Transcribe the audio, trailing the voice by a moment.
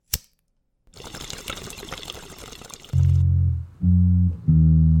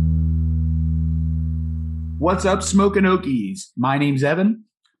What's up, Smoking Okies? My name's Evan,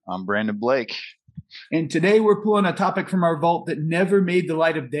 I'm Brandon Blake. and today we're pulling a topic from our vault that never made the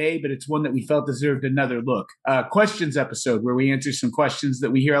light of day, but it's one that we felt deserved another look. Questions episode, where we answer some questions that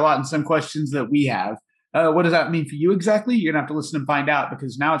we hear a lot and some questions that we have. What does that mean for you exactly? You're going to have to listen and find out,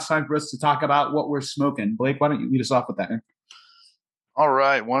 because now it's time for us to talk about what we're smoking. Blake, why don't you lead us off with that? All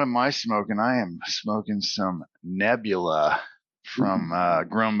right, what am I smoking? I am smoking some Nebula from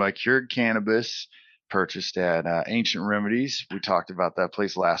grown by Cured Cannabis, purchased at Ancient Remedies. We talked about that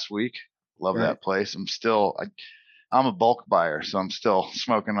place last week. Love that place. I'm a bulk buyer, so I'm still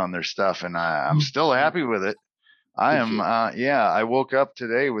smoking on their stuff, and I'm still happy with it. I woke up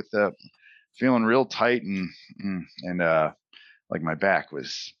today with feeling real tight and like my back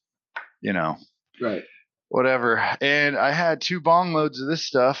was, Right. whatever. And I had 2 bong loads of this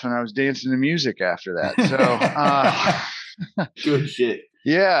stuff, and I was dancing to music after that. So good shit.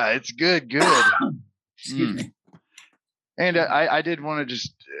 Yeah, it's good. Excuse me. And I did want to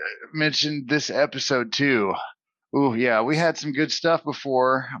just mention this episode too. Oh yeah, we had some good stuff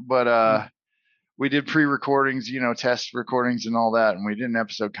before, but we did pre-recordings, test recordings and all that, and we did an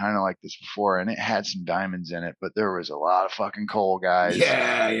episode kind of like this before, and it had some diamonds in it, but there was a lot of fucking coal, guys.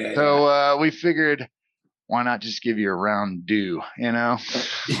 Yeah. So we figured, why not just give you a round due, Yeah.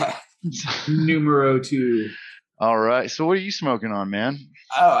 Numero 2. All right. So what are you smoking on, man?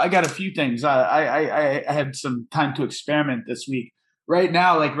 Oh, I got a few things. I had some time to experiment this week. Right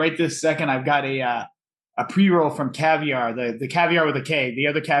now, like right this second, I've got a pre-roll from Caviar, the Caviar with a K. The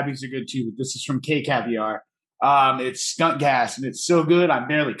other cavies are good too, but this is from K Caviar. It's skunk gas, and it's so good. I'm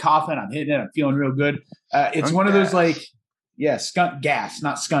barely coughing. I'm hitting it. I'm feeling real good. It's skunk one of those skunk gas,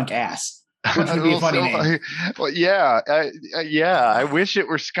 not skunk ass. Which would be a funny name. Well, yeah. I wish it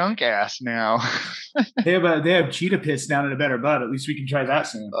were skunk ass now. They have cheetah piss down in a better bud. At least we can try that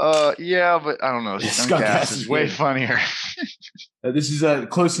soon. Yeah, but I don't know. Skunk ass is way funnier. This is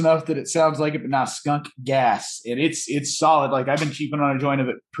close enough that it sounds like it, but not skunk gas. And it's solid. Like, I've been cheaping on a joint of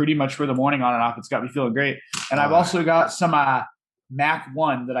it pretty much for the morning on and off. It's got me feeling great. And I've also got some Mac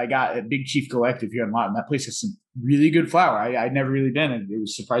 1 that I got at Big Chief Collective here in Lawton. That place has some really good flower. I'd never really been, and it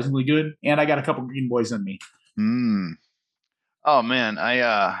was surprisingly good. And I got a couple Green Boys in me. Oh man,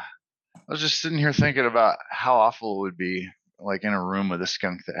 I was just sitting here thinking about how awful it would be, like in a room with a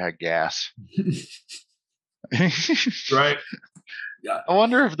skunk that had gas. Right. Yeah. I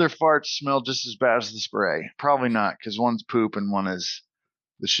wonder if their farts smell just as bad as the spray. Probably not, because one's poop and one is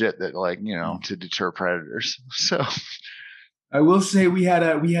the shit that, to deter predators. So I will say we had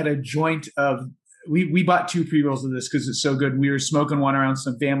a joint of we bought 2 pre-rolls of this because it's so good. We were smoking one around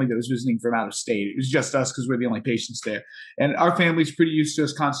some family that was visiting from out of state. It was just us because we're the only patients there. And our family's pretty used to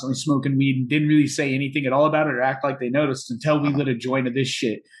us constantly smoking weed and didn't really say anything at all about it or act like they noticed until we lit a joint of this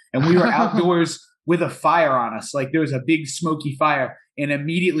shit. And we were outdoors with a fire on us. Like, there was a big smoky fire. And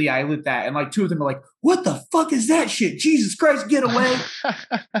immediately I lit that. And like 2 of them were like, what the fuck is that shit? Jesus Christ, get away.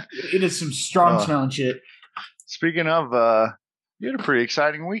 It is some strong smelling shit. Speaking of, you had a pretty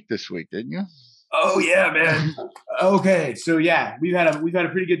exciting week this week, didn't you? Oh yeah, man. Okay, so yeah, we've had a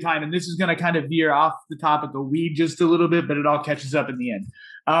pretty good time, and this is going to kind of veer off the topic of weed just a little bit, but it all catches up in the end.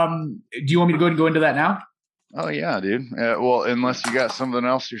 Do you want me to go ahead and go into that now? Oh yeah, dude. Well, unless you got something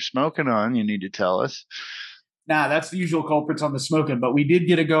else you're smoking on, you need to tell us. Nah, that's the usual culprits on the smoking, but we did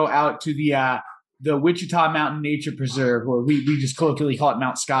get to go out to the Wichita Mountain Nature Preserve, or we just colloquially call it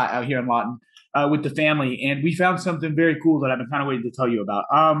Mount Scott, out here in Lawton, with the family, and we found something very cool that I've been kind of waiting to tell you about.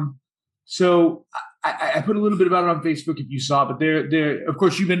 So I put a little bit about it on Facebook if you saw, but they're of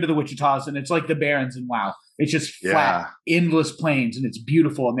course you've been to the Wichitas, and it's like the Barrens, and wow, it's just flat, endless plains, and it's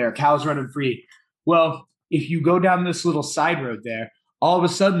beautiful, and there are cows running free. Well, if you go down this little side road there, all of a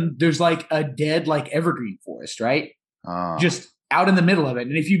sudden there's like a dead evergreen forest, right? Just out in the middle of it.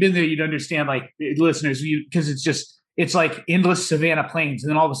 And if you've been there, you'd understand, listeners, because it's like endless savanna plains, and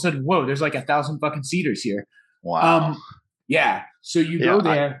then all of a sudden, whoa, there's like 1,000 fucking cedars here. Wow. Yeah. So you go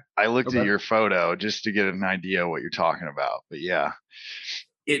there. I looked at your photo just to get an idea what you're talking about. But yeah.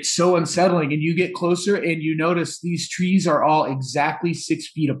 It's so unsettling. And you get closer and you notice these trees are all exactly 6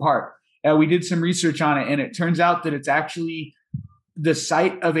 feet apart. We did some research on it, and it turns out that it's actually the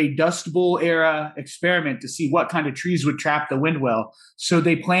site of a Dust Bowl era experiment to see what kind of trees would trap the wind well. So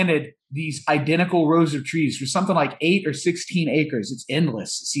they planted these identical rows of trees for something like 8 or 16 acres. It's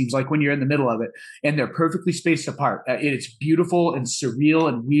endless, it seems like, when you're in the middle of it. And they're perfectly spaced apart. It's beautiful and surreal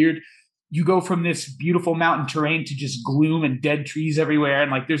and weird. You go from this beautiful mountain terrain to just gloom and dead trees everywhere.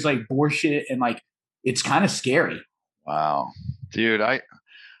 And there's boar shit, and it's kind of scary. Wow. Dude, man,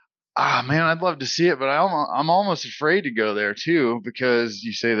 I'd love to see it, but I'm almost afraid to go there too, because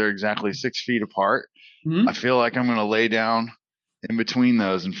you say they're exactly 6 feet apart. I feel like I'm going to lay down in between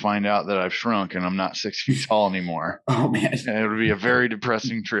those and find out that I've shrunk and I'm not 6 feet tall anymore. Oh man, and it would be a very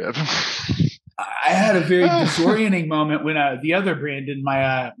depressing trip. I had a very disorienting moment when the other Brandon,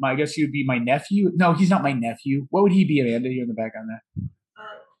 my I guess he would be my nephew. No, he's not my nephew. What would he be, Amanda? You're in the back on that.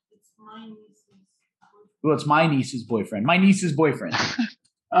 It's my niece's. Well, it's my niece's boyfriend. My niece's boyfriend.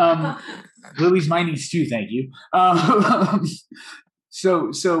 Lily's my niece too. Thank you.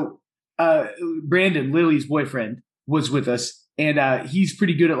 So Brandon, Lily's boyfriend, was with us, and he's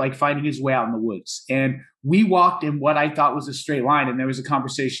pretty good at like finding his way out in the woods. And we walked in what I thought was a straight line, and there was a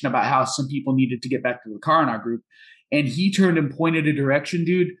conversation about how some people needed to get back to the car in our group. And he turned and pointed a direction,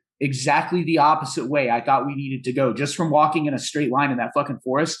 dude, exactly the opposite way I thought we needed to go. Just from walking in a straight line in that fucking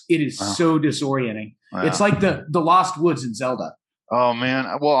forest, it is so disorienting. Wow. It's like the Lost Woods in Zelda. Oh man,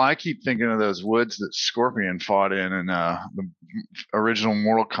 well, I keep thinking of those woods that Scorpion fought in the original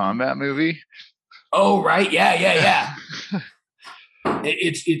Mortal Kombat movie. Oh right, yeah.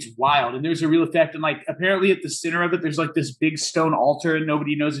 It's wild, and there's a real effect. And like apparently at the center of it, there's like this big stone altar, and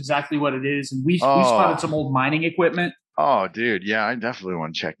nobody knows exactly what it is. And we spotted some old mining equipment. Oh, dude, yeah, I definitely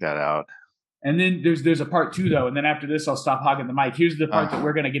want to check that out. And then there's a part 2 though, and then after this, I'll stop hogging the mic. Here's the part that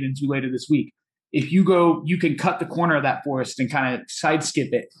we're gonna get into later this week. If you go, you can cut the corner of that forest and kind of side skip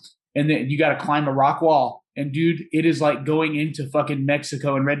it. And then you got to climb a rock wall. And dude, it is like going into fucking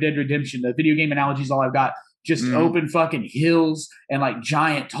Mexico and Red Dead Redemption. The video game analogy is all I've got. Just open fucking hills and like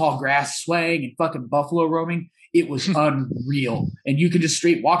giant tall grass swaying and fucking buffalo roaming. It was unreal. And you can just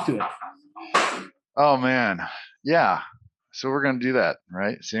straight walk through it. Oh man. Yeah. So we're going to do that,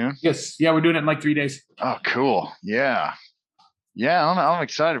 right? Soon? Yes. Yeah, we're doing it in like 3 days. Oh, cool. Yeah. Yeah, I'm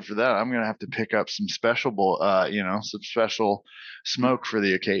excited for that. I'm gonna have to pick up some special, some special smoke for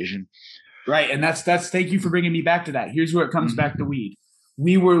the occasion. Right, and that's. Thank you for bringing me back to that. Here's where it comes back to weed.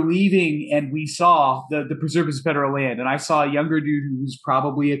 We were leaving, and we saw the preserve is federal land, and I saw a younger dude who was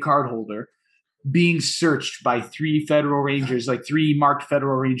probably a card holder being searched by 3 federal rangers, like 3 marked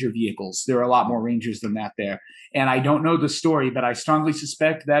federal ranger vehicles. There are a lot more rangers than that there. And I don't know the story, but I strongly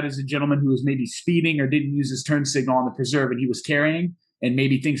suspect that is a gentleman who was maybe speeding or didn't use his turn signal on the preserve, and he was carrying, and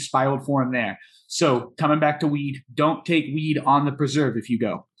maybe things spiraled for him there. So coming back to weed, don't take weed on the preserve if you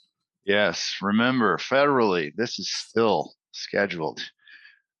go. Yes. Remember, federally, this is still scheduled.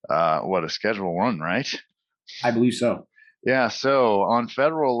 A Schedule 1, right? I believe so. Yeah, so on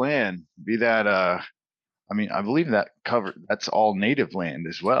federal land, be that I believe that's all native land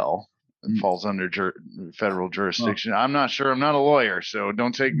as well. It falls under federal jurisdiction. I'm not sure. I'm not a lawyer, so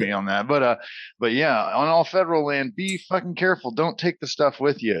don't take me on that. But yeah, on all federal land, be fucking careful. Don't take the stuff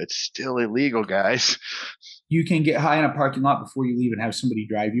with you. It's still illegal, guys. You can get high in a parking lot before you leave and have somebody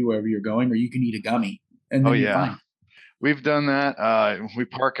drive you wherever you're going, or you can eat a gummy. And then you're fine. We've done that. We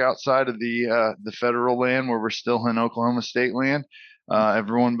park outside of the federal land where we're still in Oklahoma state land.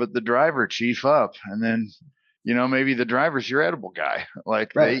 Everyone but the driver chief up, and then maybe the driver's your edible guy.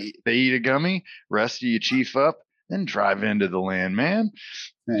 Like they eat a gummy, rest of you chief up, then drive into the land, man.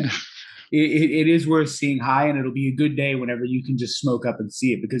 Right. It is worth seeing high, and it'll be a good day whenever you can just smoke up and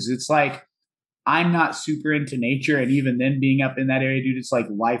see it, because it's like I'm not super into nature, and even then being up in that area, dude, it's like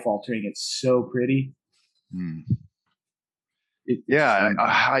life altering. It's so pretty.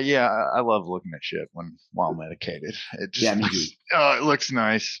 I love looking at shit while medicated. It just it looks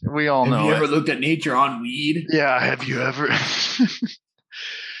nice. We all know. Have you ever looked at nature on weed? Yeah. Have you ever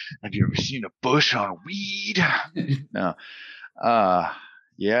seen a bush on weed? No.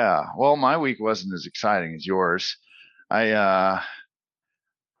 Yeah. Well, my week wasn't as exciting as yours. I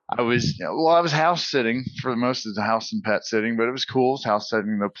was house sitting for most of the house and pet sitting, but it was cool. It was house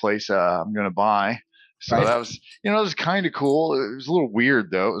sitting the place I'm going to buy. So that was, it was kind of cool. It was a little weird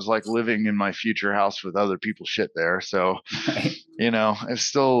though. It was like living in my future house with other people's shit there. So, it's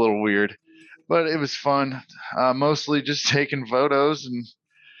still a little weird, but it was fun. Mostly just taking photos and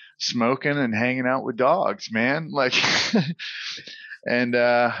smoking and hanging out with dogs, man. Like, and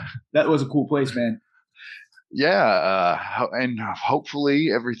that was a cool place, man. Yeah. And hopefully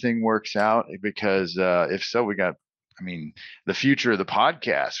everything works out, because if so, we got, the future of the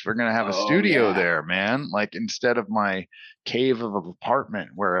podcast, we're going to have a studio there, man. Like, instead of my cave of an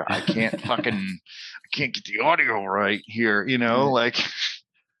apartment where I can't I can't get the audio right here, like.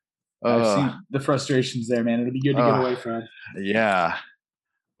 I've seen the frustrations there, man. It'll be good to get away from. Yeah.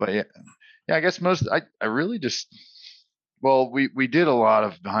 But yeah, I guess I really just, we did a lot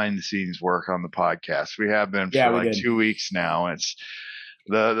of behind the scenes work on the podcast. We have been for like 2 weeks now. It's,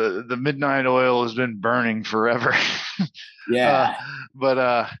 the midnight oil has been burning forever. Yeah.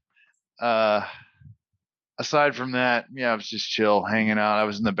 But aside from that, yeah, I was just chill, hanging out. I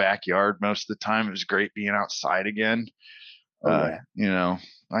was in the backyard most of the time. It was great being outside again. Oh yeah,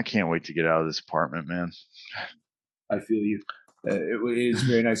 I can't wait to get out of this apartment, man. I feel you. It is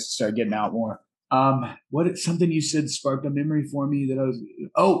very nice to start getting out more. Something you said sparked a memory for me that I was.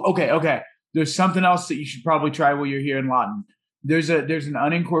 Oh, okay. There's something else that you should probably try while you're here in Lawton. There's an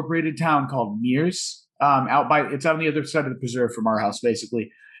unincorporated town called Mears. It's on the other side of the preserve from our house,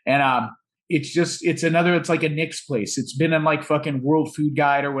 basically, and it's like a Nick's place. It's been in like fucking World Food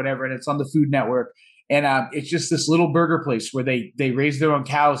Guide or whatever, and it's on the Food Network. And it's just this little burger place where they raise their own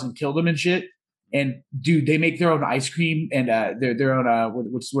cows and kill them and shit. And dude, they make their own ice cream and their own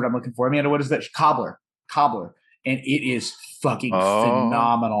what's what I'm looking for, Amanda? What is that? Cobbler, and it is fucking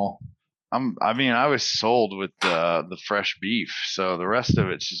phenomenal. I was sold with the fresh beef, so the rest of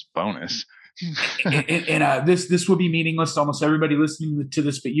it's just bonus. and this will be meaningless to almost everybody listening to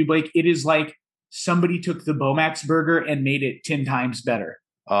this, but you, Blake, it is like somebody took the Bomax burger and made it 10 times better.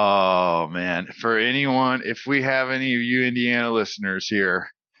 Oh man, for anyone, if we have any of you Indiana listeners here,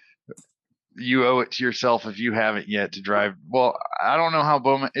 you owe it to yourself if you haven't yet to drive. Well, I don't know how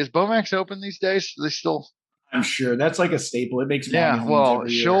Bomax open these days? They still. I'm sure that's like a staple. It makes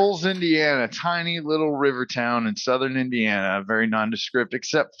Shoals, Indiana, tiny little river town in southern Indiana, very nondescript,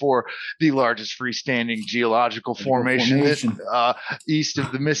 except for the largest freestanding geological formation. East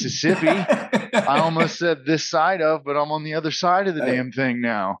of the Mississippi. I almost said this side of, but I'm on the other side of the damn thing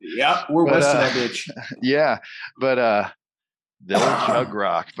now. Yeah, we're west of that bitch. Yeah, but the old Chug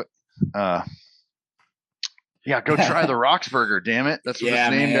Rock, but yeah, go try the Roxburger, damn it. That's what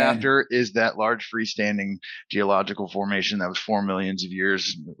it's named after, is that large freestanding geological formation that was 4 million of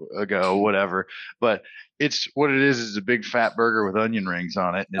years ago, whatever. But it's what it is a big fat burger with onion rings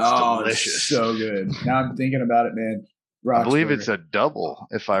on it. And it's delicious. It's so good. Now I'm thinking about it, man. Roxburger. I believe it's a double,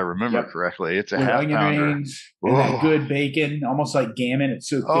 if I remember correctly. It's a with half onion pounder. Rings and that good bacon, almost like gammon. It's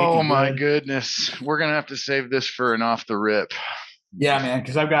so thick. Oh my goodness. We're going to have to save this for an off the rip. Yeah, man,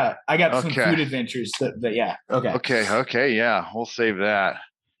 because I got some food adventures that yeah. Okay, yeah, we'll save that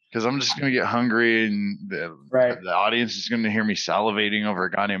because I'm just gonna get hungry and the audience is gonna hear me salivating over a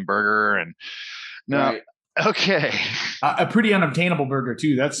goddamn burger and okay. A pretty unobtainable burger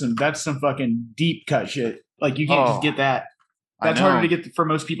too. That's some fucking deep cut shit. Like you can't just get that. That's harder to get for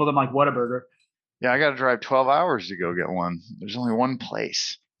most people than like Whataburger. Yeah, I got to drive 12 hours to go get one. There's only one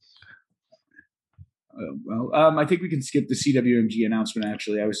place. I think we can skip the CWMG announcement.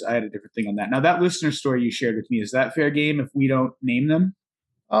 Actually, I had a different thing on that. Now, that listener story you shared with me, is that fair game if we don't name them?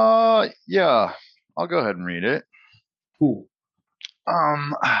 Yeah, I'll go ahead and read it. Cool.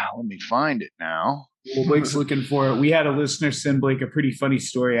 Let me find it now. Well, Blake's looking for it. We had a listener send Blake a pretty funny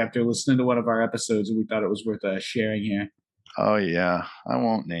story after listening to one of our episodes, and we thought it was worth sharing here. Oh yeah, I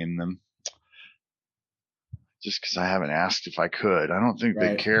won't name them. Just because I haven't asked if I could. I don't think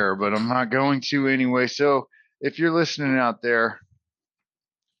they care, but I'm not going to anyway. So if you're listening out there,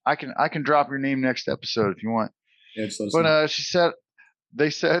 I can drop your name next episode if you want. Yeah, but she said,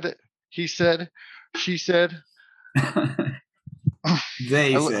 they said, he said, she said,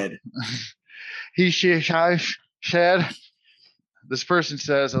 they said, he, she said. This person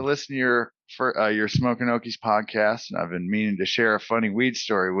says, I listen to your Smoking Okies podcast, and I've been meaning to share a funny weed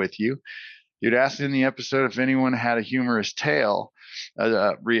story with you. You'd asked in the episode if anyone had a humorous tale,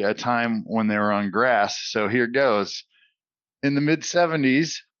 a time when they were on grass. So here goes. In the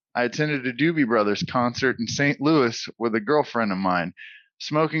mid-'70s, I attended a Doobie Brothers concert in St. Louis with a girlfriend of mine.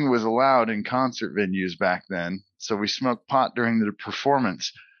 Smoking was allowed in concert venues back then, so we smoked pot during the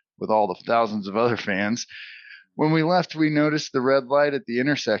performance with all the thousands of other fans. When we left, we noticed the red light at the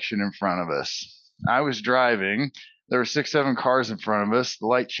intersection in front of us. I was driving. There were 6-7 cars in front of us. The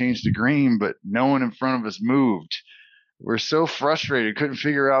light changed to green, but no one in front of us moved. We're so frustrated. Couldn't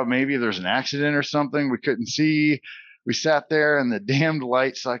figure out maybe there's an accident or something. We couldn't see. We sat there and the damned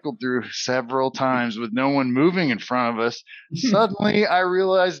light cycled through several times with no one moving in front of us. Suddenly, I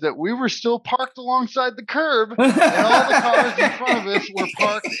realized that we were still parked alongside the curb and all the cars in front of us were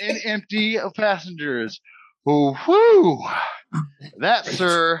parked and empty of passengers. Oh, whoo! That,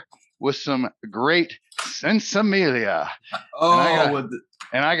 sir, was some great sensimilia.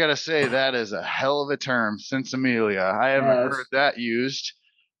 And I gotta say, that is a hell of a term, sensimilia. I haven't heard that used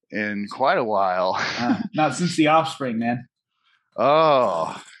in quite a while. Not since The Offspring, man.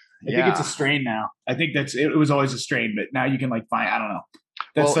 I think it's a strain now. I think it was always a strain, but now you can find. I don't know.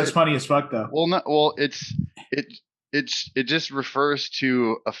 That's funny as fuck, though. It just refers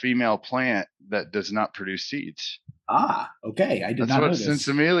to a female plant that does not produce seeds. Okay. I did That's not what know this.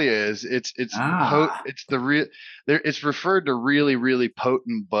 Sinsemilla is. Ah, it's the real there. It's referred to really really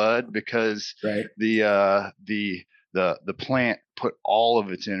potent bud because right. the plant put all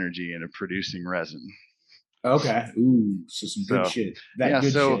of its energy into producing resin. Okay. Ooh, so some good So shit. That yeah,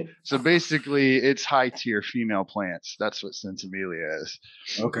 good shit. so basically, it's high tier female plants. That's what Sinsemilla is.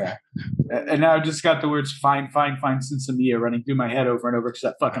 Okay. And now I just got the words fine, fine, fine, Sinsemilla running through my head over and over because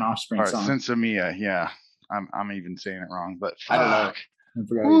that fucking Offspring All right, song. Sinsemilla. Yeah, I'm even saying it wrong, but I don't know. fuck. I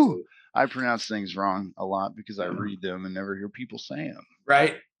forgot how you said Woo. it. I pronounce things wrong a lot because I read them and never hear people say them.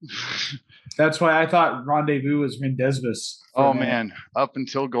 Right? That's why I thought Rendezvous was Rendezvous. Oh man, up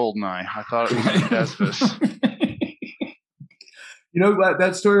until Goldeneye, I thought it was Rendezvous. You know what?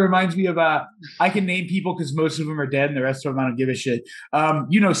 That story reminds me of. I can name people because most of them are dead, and the rest of them I don't give a shit.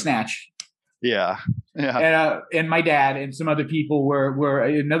 You know, Snatch. Yeah, And my dad and some other people were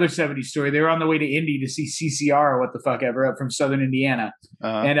another 70s story. They were on the way to Indy to see CCR or what the fuck ever up from Southern Indiana.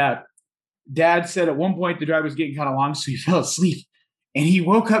 And Dad said at one point the drive was getting kind of long, so he fell asleep. And he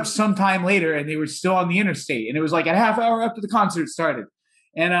woke up sometime later, and they were still on the interstate. And it was like a half hour after the concert started.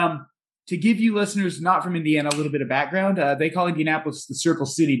 And to give you listeners not from Indiana a little bit of background, they call Indianapolis the Circle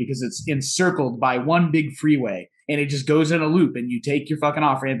City because it's encircled by one big freeway, and it just goes in a loop, and you take your fucking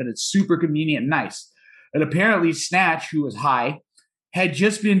off ramp, and it's super convenient and nice. And apparently, Snatch, who was high, had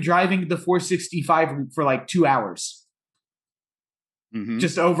just been driving the 465 for like 2 hours,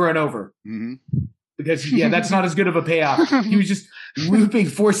 just over and over. Because that's not as good of a payoff. He was just looping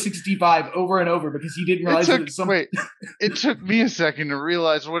 465 over and over because he didn't realize Wait, it took me a second to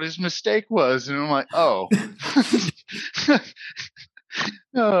realize what his mistake was, and I'm like, oh.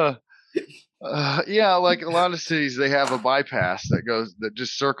 Yeah, like a lot of cities, they have a bypass that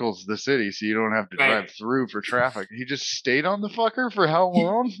just circles the city, so you don't have to drive through for traffic. He just stayed on the fucker for how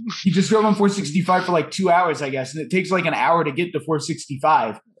long? He just drove on 465 for like 2 hours, I guess, and it takes like an hour to get to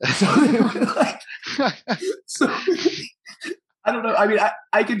 465. So I don't know. I mean,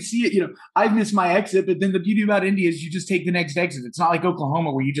 I can see it. You know, I've missed my exit, but then the beauty about Indy is you just take the next exit. It's not like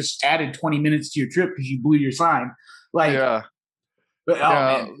Oklahoma where you just added 20 minutes to your trip because you blew your sign. Like, yeah.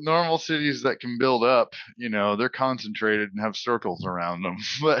 But normal cities that can build up, they're concentrated and have circles around them.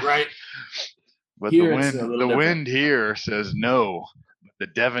 But, but here the wind here says no. The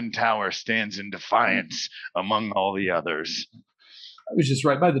Devon Tower stands in defiance among all the others. I was just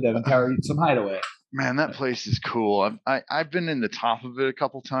right by the Devon Tower eating some Hideaway. Man, that place is cool. I've been in the top of it a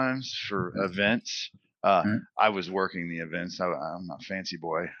couple times for events. I was working the events. I'm not fancy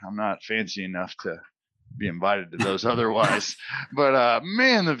boy. I'm not fancy enough to be invited to those otherwise. But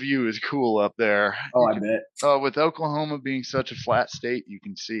man, the view is cool up there. Oh, I bet. With Oklahoma being such a flat state, you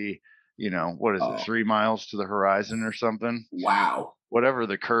can see, what is it, 3 miles to the horizon or something? Wow. Whatever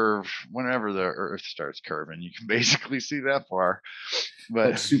the curve, whenever the Earth starts curving, you can basically see that far.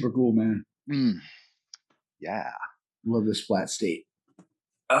 But that's super cool, man. Yeah. Love this flat state.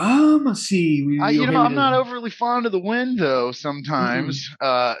 Let's see. I'm not overly fond of the wind though. Sometimes,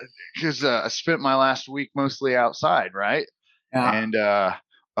 because I spent my last week mostly outside, right? Yeah. And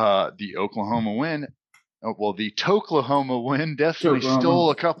the Oklahoma wind, the Toklahoma wind definitely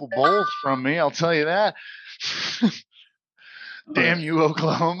stole a couple bowls from me. I'll tell you that. Damn you,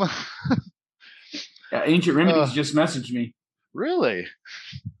 Oklahoma! Yeah, Ancient Remedies just messaged me. Really?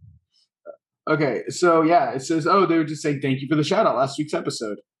 Okay, so yeah, it says, they were just saying thank you for the shout out last week's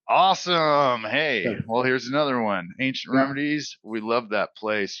episode. Awesome. Hey, well, here's another one. Ancient Remedies. We love that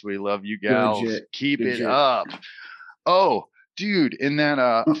place. We love you gals. Keep it up. Oh, dude, in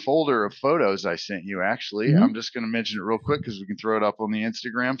that folder of photos I sent you, actually, I'm just going to mention it real quick because we can throw it up on the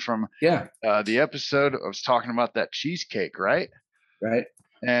Instagram from the episode. I was talking about that cheesecake, right? Right.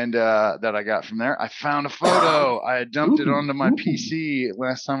 And that I got from there. I found a photo. I had dumped it onto my PC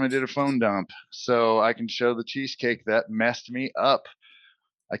last time I did a phone dump. So I can show the cheesecake that messed me up.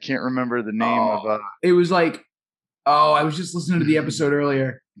 I can't remember the name of it was like, I was just listening to the episode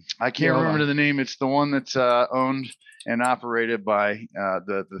earlier. I can't remember the name. It's the one that's owned and operated by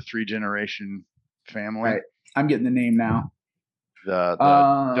the 3-generation family. Right. I'm getting the name now. The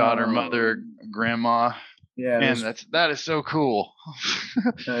daughter, mother, grandma. Yeah, man, that is so cool.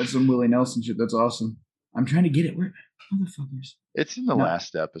 That's some Willie Nelson shit. That's awesome. I'm trying to get it. Where, motherfuckers? It's in the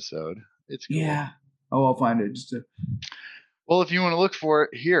last episode. It's cool. Yeah. Oh, I'll find it. Well, if you want to look for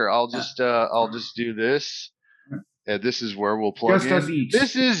it, here I'll just do this. This is where we'll plug in.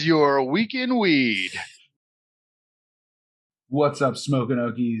 This is your weekend weed. What's up, Smoking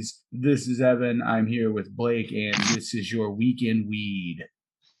Okies? This is Evan. I'm here with Blake, and this is your weekend weed.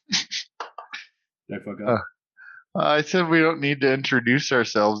 Did I fuck up? I said we don't need to introduce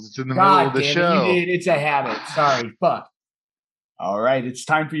ourselves. It's in the middle of God the damn it, you show. did. It's a habit. Sorry. Fuck. All right, it's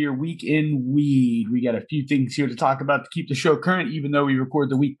time for your week in weed. We got a few things here to talk about to keep the show current, even though we record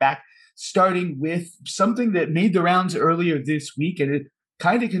the week back. Starting with something that made the rounds earlier this week, and it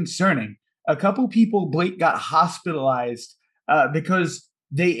kind of concerning. A couple people, Blake, got hospitalized because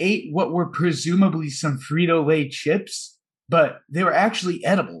they ate what were presumably some Frito Lay chips, but they were actually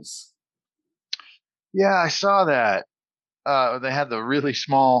edibles. Yeah, I saw that. They had the really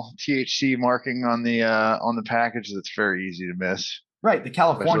small THC marking on the package. That's very easy to miss. Right, the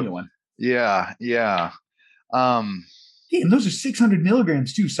Especially, California one. yeah, yeah. Um, Damn, those are 600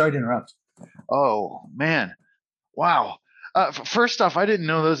 milligrams too. Sorry to interrupt. oh man, wow. First off, I didn't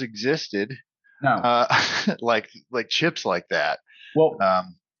know those existed. No. Uh, like chips like that. Well,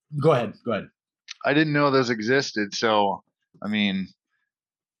 Um, go ahead. Go ahead. I didn't know those existed. So, I mean,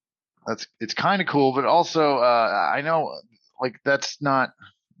 it's kind of cool, but also I know like that's not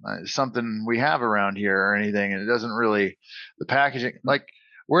something we have around here or anything, and it doesn't really the packaging like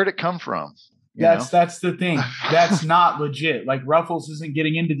where'd it come from? You know? That's the thing. That's not legit. Like Ruffles isn't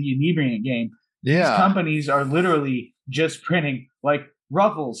getting into the inebriant game. These Yeah. companies are literally just printing like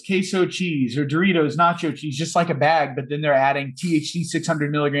Ruffles, queso cheese, or Doritos nacho cheese, just like a bag, but then they're adding THC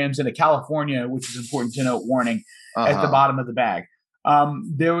 600 milligrams in a California, which is important to note, warning at the Uh-huh. bottom of the bag.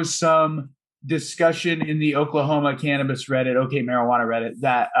 There was some discussion in the Oklahoma cannabis Reddit, okay, marijuana Reddit,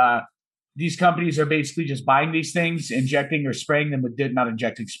 that these companies are basically just buying these things, injecting or spraying them with not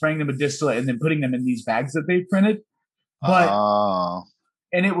injecting, spraying them with distillate, and then putting them in these bags that they've printed. But Oh.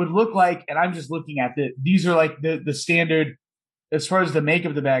 and it would look like, and I'm just looking at these are like the standard as far as the make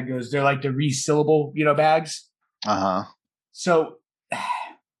of the bag goes. They're like the resealable, bags. Uh-huh. So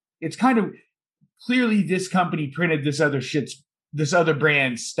it's kind of clearly this company printed this other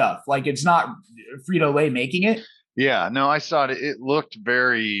brand stuff. Like it's not Frito Lay making it. Yeah, no, I saw it. It looked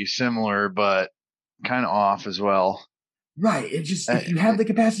very similar, but kind of off as well. Right. It just, Uh, if you have the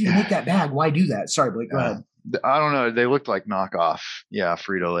capacity to make that bag, why do that? Sorry, Blake, go yeah. ahead. I don't know. They looked like knockoff, yeah,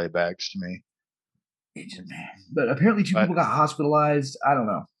 Frito Lay bags to me. Man. But apparently, two But people got hospitalized. I don't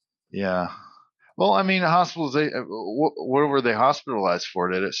know. yeah. Well, I mean, hospitalization. What were they hospitalized for?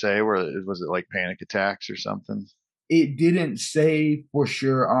 Did it say? Where was it like panic attacks or something? It didn't say for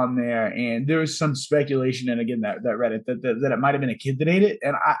sure on there, and there was some speculation, and again, that Reddit that it might have been a kid that ate it,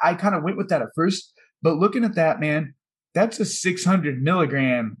 and I kind of went with that at first, but looking at that, man, that's a 600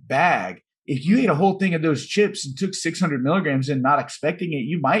 milligram bag. If you ate a whole thing of those chips and took 600 milligrams and not expecting it,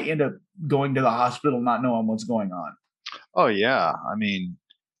 you might end up going to the hospital not knowing what's going on. Oh yeah. I mean,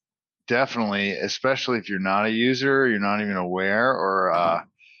 definitely, especially if you're not a user, you're not even aware, or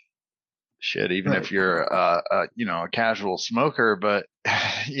shit, even Right. if you're a casual smoker, but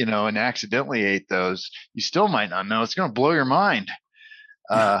and accidentally ate those, you still might not know. It's gonna blow your mind.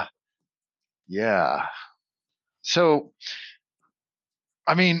 Uh, yeah. So,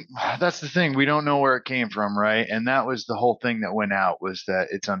 I mean, that's the thing. We don't know where it came from, right? And that was the whole thing that went out was that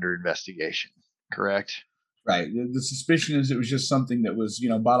it's under investigation. Correct? Right. The suspicion is it was just something that was,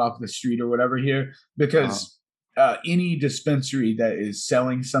 bought off the street or whatever here, Uh, because any dispensary that is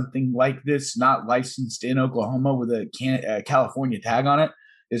selling something like this, not licensed in Oklahoma with a California tag on it,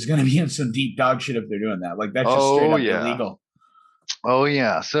 is going to be in some deep dog shit if they're doing that. Like that's just straight oh up yeah. illegal. Oh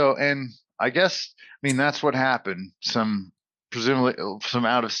yeah. So, and I guess that's what happened. Presumably some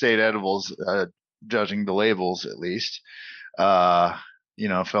out of state edibles, judging the labels at least, uh,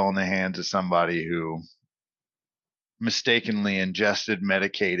 fell in the hands of somebody who mistakenly ingested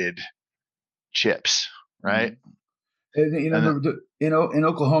medicated chips, right? Mm-hmm. And, And in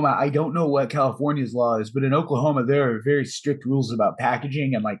Oklahoma, I don't know what California's law is, but in Oklahoma, there are very strict rules about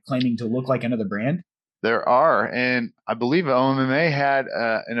packaging and like claiming to look like another brand. there are, and I believe OMMA had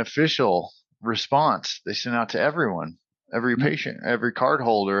an official response they sent out to everyone, every patient, every card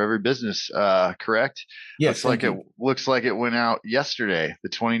holder, every business. Correct? Yes, thank you. Looks like it went out yesterday, the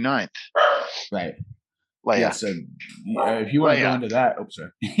 29th. Right. Leia, Yes, if you want to go Leia. into that, oh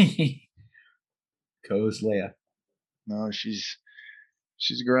sorry, Co's Leia. No, she's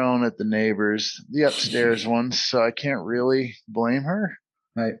grown at the neighbors, the upstairs ones, so I can't really blame her.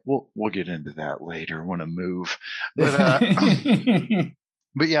 Right. We'll get into that later when I move. But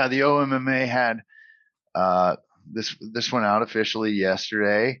but yeah, the OMMA had this went out officially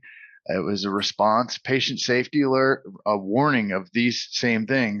yesterday. It was a response, patient safety alert, a warning of these same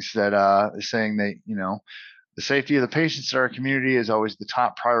things that saying that the safety of the patients in our community is always the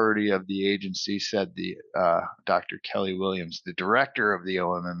top priority of the agency, said the Dr. Kelly Williams, the director of the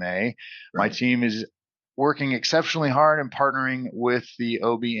OMMA. Right. My team is working exceptionally hard and partnering with the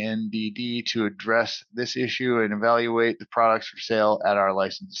OBNDD to address this issue and evaluate the products for sale at our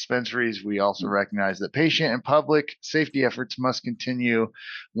licensed dispensaries. We also recognize that patient and public safety efforts must continue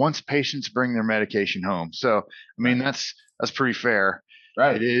once patients bring their medication home. So, I mean, that's pretty fair.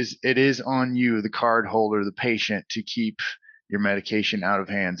 Right. It is on you, the card holder, the patient, to keep your medication out of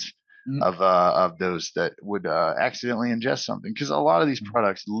hands of those that would accidentally ingest something, because a lot of these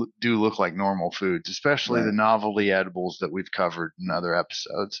products do look like normal foods, especially the novelty edibles that we've covered in other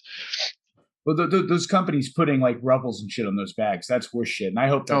episodes. Well, those companies putting like Rubbles and shit on those bags, that's horse shit. And I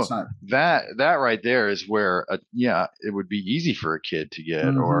hope that's not that right there is where it would be easy for a kid to get,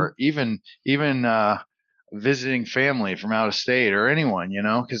 or even visiting family from out of state, or anyone,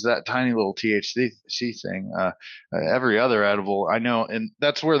 because that tiny little THC thing, every other edible I know. And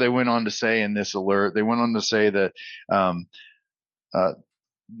that's where they went on to say in this alert, they went on to say that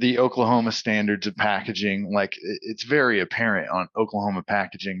the Oklahoma standards of packaging, like it's very apparent on Oklahoma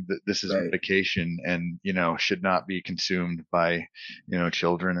packaging that this is medication and, should not be consumed by,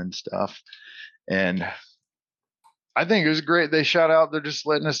 children and stuff. And I think it was great. They shout out, they're just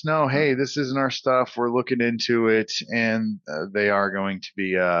letting us know, hey, this isn't our stuff. We're looking into it. And they are going to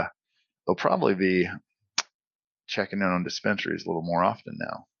be, they'll probably be checking in on dispensaries a little more often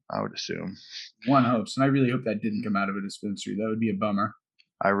now, I would assume. One hopes. And I really hope that didn't come out of a dispensary. That would be a bummer.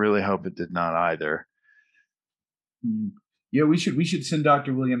 I really hope it did not either. Yeah, we should send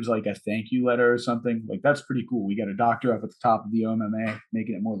Dr. Williams like a thank you letter or something. Like, that's pretty cool. We got a doctor up at the top of the OMMA,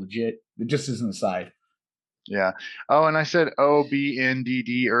 making it more legit. It just isn't a side. Yeah. Oh, and I said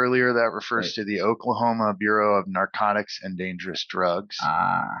OBNDD earlier. That refers to the Oklahoma Bureau of Narcotics and Dangerous Drugs.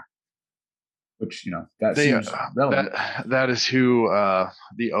 Which, that seems relevant. That is who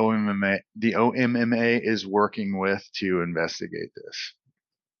the OMMA is working with to investigate this.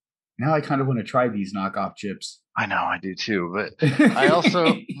 Now I kind of want to try these knockoff chips. I know, I do too, but I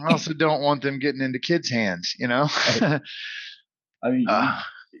also don't want them getting into kids' hands, I mean,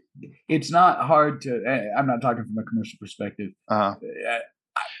 it's not hard to. I'm not talking from a commercial perspective.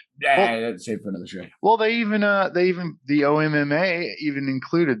 That's safe for another show. Well, the OMMA even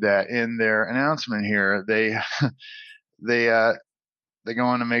included that in their announcement here. They go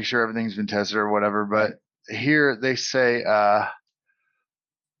on to make sure everything's been tested or whatever, but here they say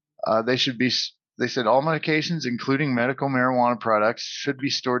they said all medications, including medical marijuana products, should be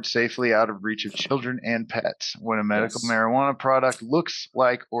stored safely out of reach of children and pets. When a medical marijuana product looks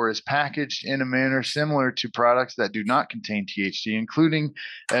like or is packaged in a manner similar to products that do not contain THC, including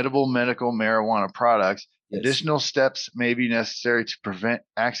edible medical marijuana products, additional steps may be necessary to prevent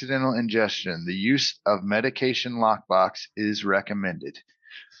accidental ingestion. The use of medication lockbox is recommended.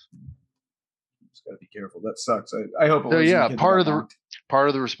 Got to be careful. That sucks. I hope. Part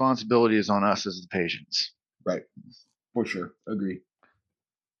of the responsibility is on us as the patients. Right. For sure. Agree.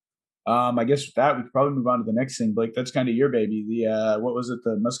 I guess with that, we could probably move on to the next thing, Blake. That's kind of your baby. The what was it?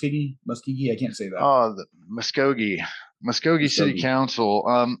 The Muskogee? I can't say that. Oh, the Muskogee City Council.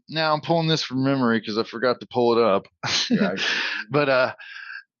 Now I'm pulling this from memory because I forgot to pull it up. But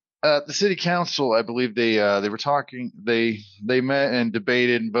the city council, I believe they were talking. They met and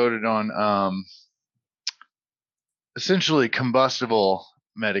debated and voted on essentially combustible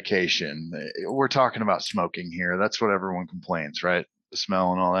medication. We're talking about smoking here. That's what everyone complains, right? The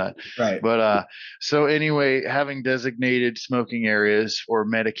smell and all that. Right. But so anyway, having designated smoking areas or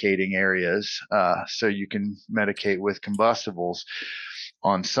medicating areas, so you can medicate with combustibles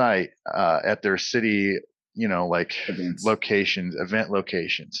on site at their city, like event locations.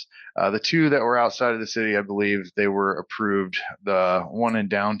 The two that were outside of the city, I believe they were approved. The one in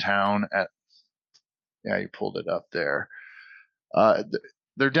downtown you pulled it up there.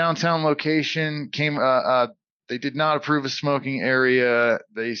 Their downtown location came, they did not approve a smoking area.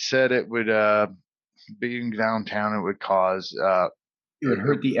 They said it would, being downtown, it would cause, it would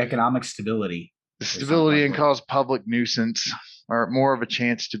hurt the economic stability. The stability and cause public nuisance, or more of a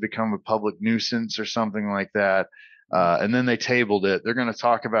chance to become a public nuisance or something like that. And then they tabled it. They're going to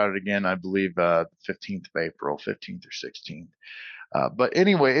talk about it again, I believe, 15th of April, 15th or 16th. But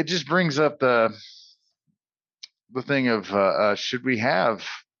anyway, it just brings up the thing of should we have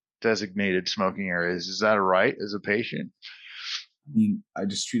designated smoking areas? Is that a right as a patient? I mean, I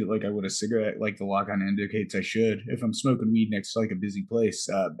just treat it like I would a cigarette. Like the lock-on indicates I should. If I'm smoking weed next to like a busy place,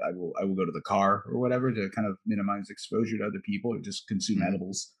 I will go to the car or whatever to kind of minimize exposure to other people or just consume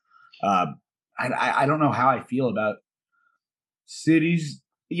edibles. I don't know how I feel about cities.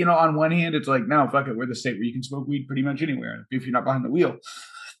 On one hand, it's like, no, fuck it. We're the state where you can smoke weed pretty much anywhere if you're not behind the wheel.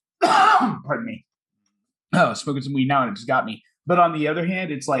 Pardon me. Oh, smoking some weed now and it just got me. But on the other hand,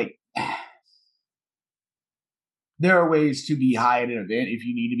 it's like, there are ways to be high at an event if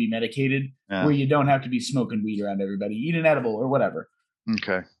you need to be medicated, Yeah. where you don't have to be smoking weed around everybody. Eat an edible or whatever.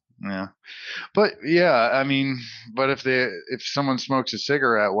 Okay. Yeah. But yeah, I mean, but if someone smokes a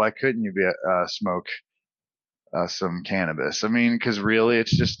cigarette, why couldn't you smoke some cannabis? I mean, because really,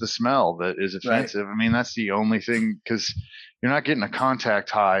 it's just the smell that is offensive. Right. I mean, that's the only thing, because you're not getting a contact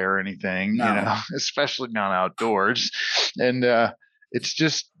high or anything, no. Especially not outdoors. And it's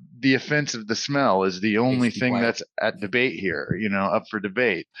just the offense of the smell is the only thing that's at debate here, up for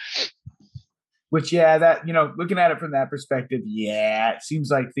debate. Which, yeah, that, looking at it from that perspective, yeah, it seems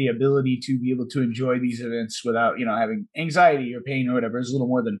like the ability to be able to enjoy these events without, having anxiety or pain or whatever is a little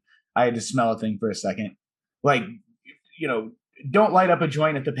more than I had to smell a thing for a second. Like, don't light up a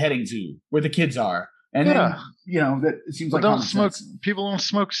joint at the petting zoo where the kids are. And then, that it seems like don't smoke. People don't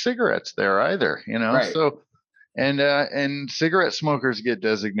smoke cigarettes there either, Right. So, and cigarette smokers get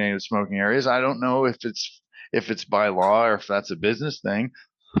designated smoking areas. I don't know if it's by law or if that's a business thing.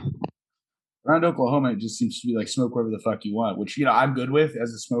 Around Oklahoma, it just seems to be like smoke wherever the fuck you want, which I'm good with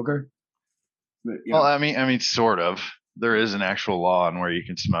as a smoker. But, well, I mean, sort of. There is an actual law on where you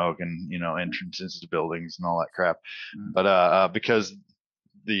can smoke and entrances to buildings and all that crap. Mm-hmm. But because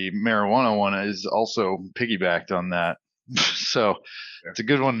the marijuana one is also piggybacked on that, so it's a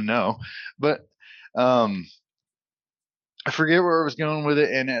good one to know. But I forget where I was going with it,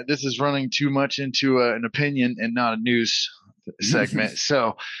 and this is running too much into an opinion and not a news segment.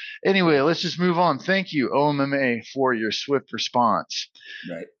 So anyway, let's just move on. Thank you, OMMA, for your swift response.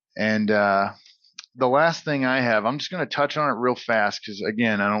 Right. And the last thing I have, I'm just going to touch on it real fast because,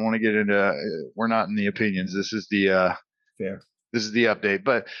 again, I don't want to get into we're not in the opinions. This is the fair. This is the update.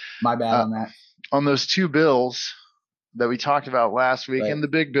 But my bad on that. On those two bills that we talked about last week, and the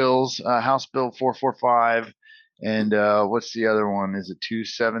big bills, House Bill 445 and what's the other one? Is it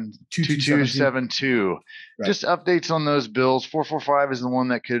 2272? Right. Just updates on those bills. 445 is the one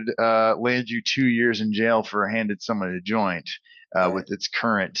that could land you 2 years in jail for handed someone a joint, with its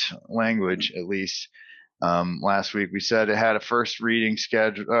current language, at least. Last week we said it had a first reading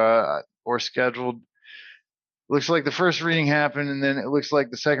scheduled. Looks like the first reading happened, and then it looks like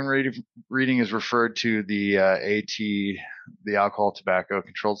the second reading is referred to the the Alcohol, Tobacco,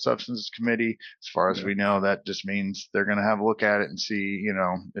 Controlled Substances Committee. As far as we know, that just means they're going to have a look at it and see,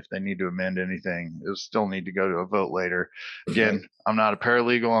 if they need to amend anything. It'll still need to go to a vote later. Again, I'm not a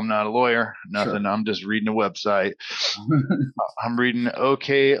paralegal. I'm not a lawyer. Nothing. Sure. I'm just reading a website. I'm reading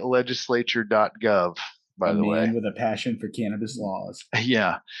oklegislature.gov. By the way, with a passion for cannabis laws.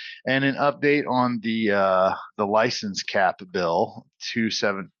 Yeah, and an update on the license cap bill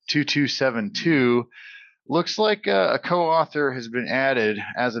 2272. Looks like a co-author has been added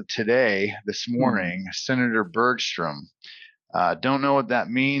as of today, this morning. Senator Bergstrom. Don't know what that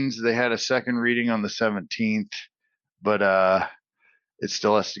means. They had a second reading on the 17th, but it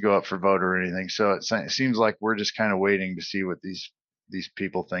still has to go up for vote or anything. So it seems like we're just kind of waiting to see what these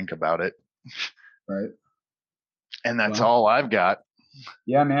people think about it. Right. And that's all I've got.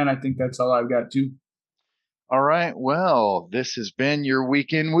 Yeah, man, I think that's all I've got too. All right. Well, this has been your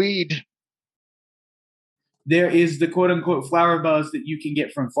Week in Weed. There is the quote unquote flower buzz that you can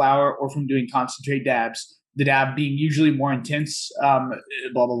get from flower or from doing concentrate dabs, the dab being usually more intense, blah,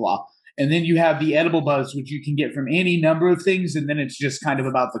 blah, blah. And then you have the edible buzz, which you can get from any number of things. And then it's just kind of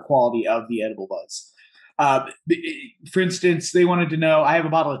about the quality of the edible buzz. For instance, they wanted to know, I have a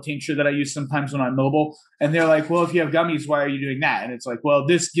bottle of tincture that I use sometimes when I'm mobile. And they're like, well, if you have gummies, why are you doing that? And it's like, well,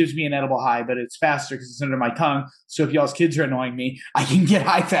 this gives me an edible high, but it's faster because it's under my tongue. So if y'all's kids are annoying me, I can get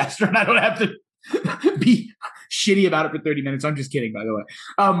high faster and I don't have to be shitty about it for 30 minutes. I'm just kidding, by the way.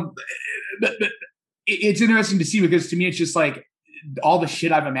 But it's interesting to see because to me, it's just like all the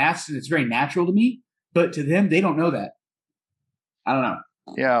shit I've amassed and it's very natural to me. But to them, they don't know that. I don't know.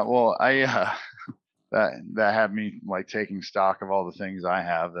 Yeah, well, that had me like taking stock of all the things I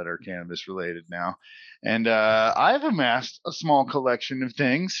have that are cannabis related now. And I've amassed a small collection of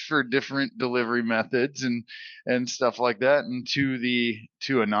things for different delivery methods and stuff like that. And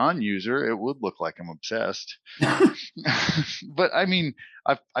to a non-user, it would look like I'm obsessed. But I mean,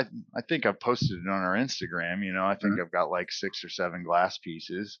 I think I've posted it on our Instagram. I think I've got like 6 or 7 glass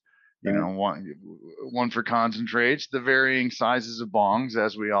pieces. One for concentrates, the varying sizes of bongs,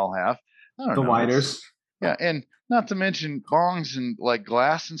 as we all have. The lighters. Yeah, and not to mention bongs and like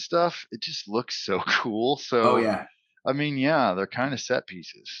glass and stuff. It just looks so cool. So, yeah. I mean, yeah, they're kind of set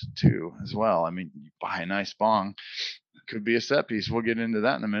pieces too, as well. I mean, you buy a nice bong, could be a set piece. We'll get into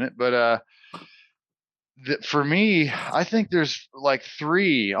that in a minute. But for me, I think there's like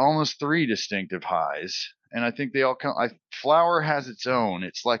almost three distinctive highs, and I think they all come. Flower has its own.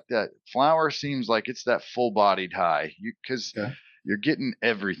 It's like that. Flower seems like it's that full-bodied high, because Okay. you're getting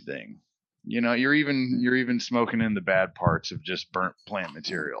everything. You're even smoking in the bad parts of just burnt plant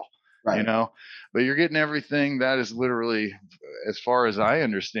material. Right. But you're getting everything. That is literally, as far as I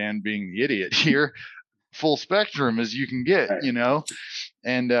understand, being the idiot here, full spectrum as you can get. Right.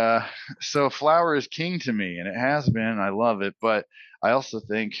 And so flower is king to me, and it has been. I love it, but I also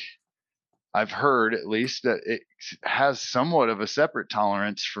think I've heard at least that it has somewhat of a separate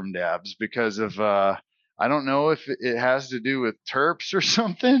tolerance from dabs because of I don't know if it has to do with terps or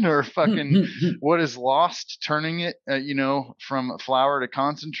something, or fucking what is lost turning it from flower to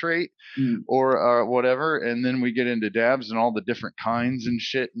concentrate, or whatever. And then we get into dabs and all the different kinds and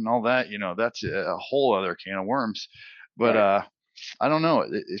shit and all that. That's a whole other can of worms. But Right. I don't know.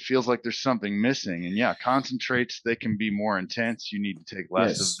 It feels like there's something missing. And yeah, concentrates, they can be more intense. You need to take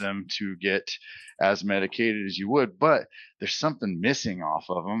less of Yes. them to get as medicated as you would, but there's something missing off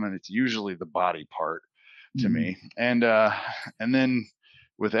of them, and it's usually the body part to Mhm. me. And then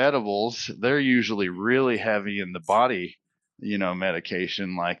with edibles, they're usually really heavy in the body,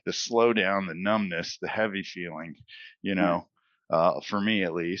 medication, like the slowdown, the numbness, the heavy feeling, you Right. know, for me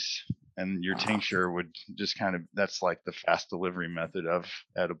at least. And your tincture would just kind of, that's like the fast delivery method of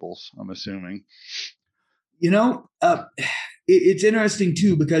edibles, I'm assuming. It's interesting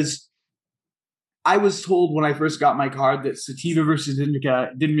too because I was told when I first got my card that sativa versus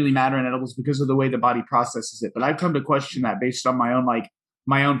indica didn't really matter in edibles because of the way the body processes it. But I've come to question that based on my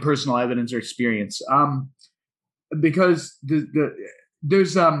own personal evidence or experience. Because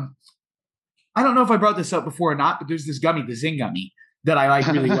there's I don't know if I brought this up before or not, but there's this gummy, the Zing gummy, that I like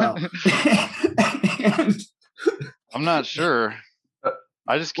really well. And, I'm not sure.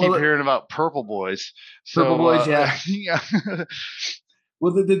 I just keep well, hearing about Purple Boys. Purple So, Boys, yeah. yeah.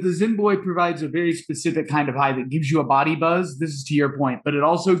 Well, the Zen Boy provides a very specific kind of high that gives you a body buzz. This is to your point, but it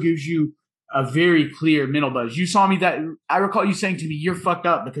also gives you a very clear mental buzz. You saw me that I recall you saying to me, "You're fucked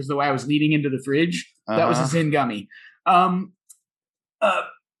up," because the way I was leaning into the fridge. That was a Uh-huh. Zen gummy. Um, uh,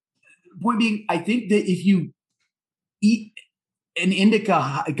 Point being, I think that if you eat an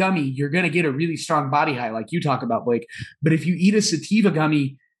indica gummy, you're going to get a really strong body high, like you talk about, Blake. But if you eat a sativa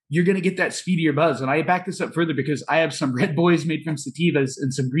gummy, you're going to get that speedier buzz. And I back this up further because I have some red boys made from sativas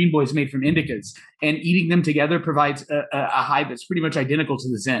and some green boys made from indicas. And eating them together provides a high that's pretty much identical to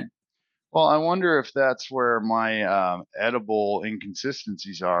the Zen. Well, I wonder if that's where my edible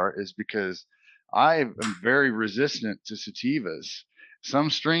inconsistencies are, is because I am very resistant to sativas.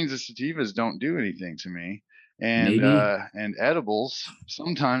 Some strains of sativas don't do anything to me, Maybe. and edibles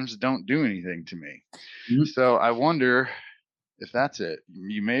sometimes don't do anything to me. Mm-hmm. So I wonder if that's it.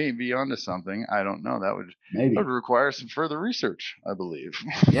 You may be onto something. I don't know. That would Maybe. require some further research, I believe.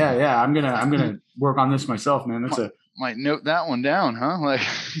 Yeah, yeah. I'm gonna work on this myself, man. might, might note that one down, huh? Like,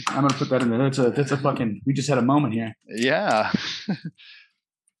 I'm gonna put that in there. That's a fucking. We just had a moment here. yeah,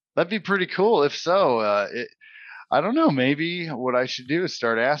 that'd be pretty cool. If so, I don't know. Maybe what I should do is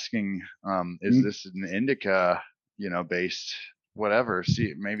start asking, is this an indica, based whatever?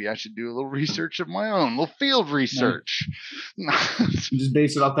 See, maybe I should do a little research of my own, a little field research. You just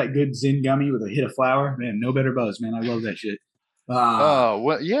base it off that good Zen gummy with a hit of flour. Man, no better buzz, man. I love that shit. Oh,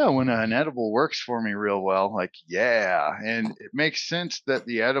 well, yeah, when an edible works for me real well, like, yeah. And it makes sense that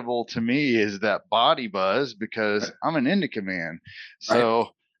the edible to me is that body buzz because I'm an indica man. Right. So,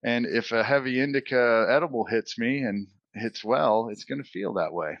 and if a heavy indica edible hits me and hits well, it's going to feel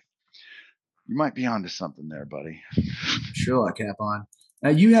that way. You might be onto something there, buddy. Sherlock cap on. Now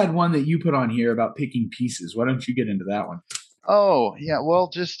you had one that you put on here about picking pieces. Why don't you get into that one? Oh, yeah. Well,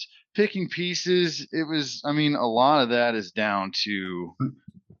 just picking pieces. I mean, a lot of that is down to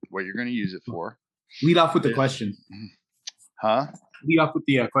what you're going to use it for. Lead off with the question. Huh? Lead off with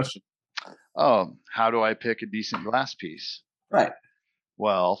the question. Oh, how do I pick a decent glass piece? Right.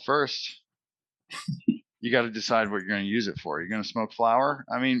 Well, first, you got to decide what you're going to use it for. You're going to smoke flower.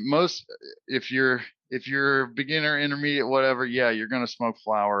 I mean, if you're beginner, intermediate, whatever, yeah, you're going to smoke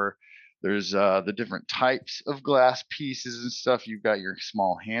flower. There's the different types of glass pieces and stuff. You've got your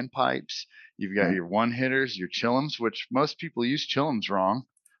small hand pipes. You've got your one hitters, your chillums, which most people use chillums wrong,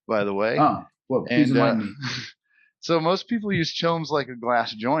 by the way. Oh, well, please And enlighten me. so most people use chillums like a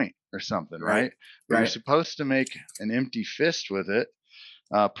glass joint or something, right? But you're supposed to make an empty fist with it.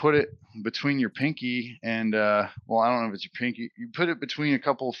 Put it between your pinky and well, I don't know if it's your pinky. You put it between a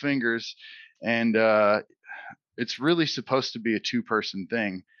couple of fingers, and it's really supposed to be a two-person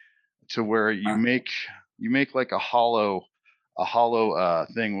thing, to where you make like a hollow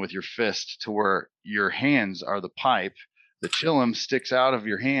thing with your fist, to where your hands are the pipe, the chillum sticks out of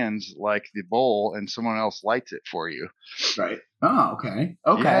your hands like the bowl, and someone else lights it for you. Right. Oh, okay.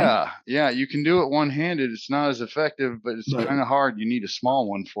 Okay. Yeah, you can do it one-handed. It's not as effective, but it's But kind of hard. You need a small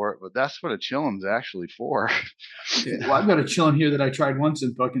one for it, but that's what a chillum's actually for. well, I've got a chill in here that I tried once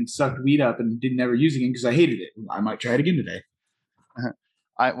and fucking sucked weed up and didn't ever use again because I hated it. I might try it again today.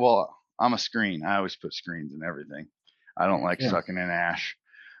 I'm a screen. I always put screens in everything. I don't like Yeah. sucking in ash.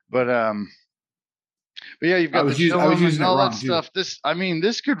 But yeah, you've got the I was chillum using and it all that wrong too. stuff.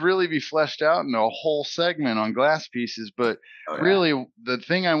 This could really be fleshed out in a whole segment on glass pieces. But Oh, yeah. really, the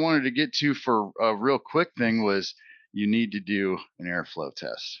thing I wanted to get to for a real quick thing was you need to do an airflow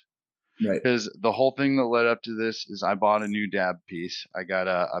test. Right. Because the whole thing that led up to this is I bought a new dab piece. I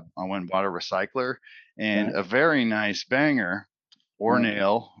went and bought a recycler and Right. a very nice banger or Right.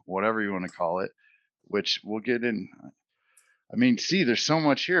 nail, whatever you want to call it, which we'll get in. I mean, see, there's so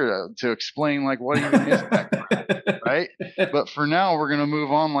much here to explain, like what even is that, right? But for now, we're gonna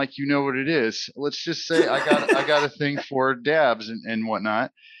move on like you know what it is. Let's just say I got a thing for dabs and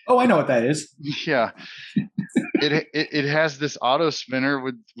whatnot. Oh, I know what that is. Yeah, it has this auto spinner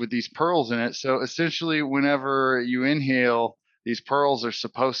with these pearls in it. So essentially, whenever you inhale, these pearls are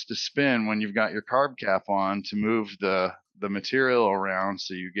supposed to spin when you've got your carb cap on to move the material around,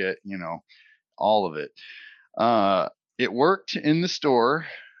 so you get all of it. It worked in the store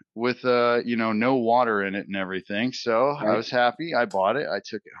with no water in it and everything. So Right. I was happy. I bought it. I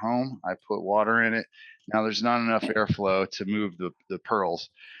took it home. I put water in it. Now there's not enough airflow to move the pearls.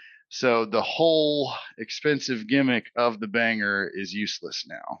 So the whole expensive gimmick of the banger is useless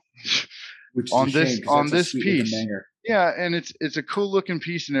now. Which is on a shame, this 'cause that's a this sweet-looking piece. banger. Yeah, and it's a cool looking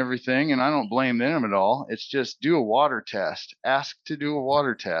piece and everything, and I don't blame them at all. It's just do a water test. Ask to do a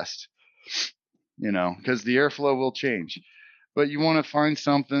water test. Because the airflow will change. But you want to find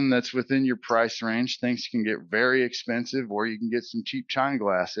something that's within your price range. Things can get very expensive, or you can get some cheap china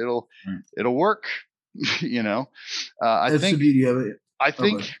glass. It'll work. That's the beauty of it. I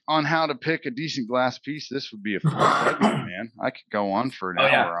think on how to pick a decent glass piece, this would be a full segment, man. I could go on for an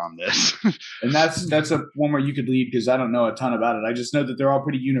hour on this. And that's a one where you could lead, because I don't know a ton about it. I just know that they're all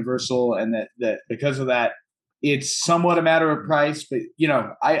pretty universal, and that because of that, it's somewhat a matter of price. But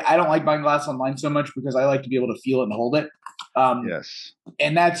I don't like buying glass online so much because I like to be able to feel it and hold it. Yes.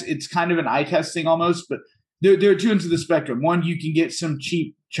 And it's kind of an eye test thing almost, but there are two ends of the spectrum. One, you can get some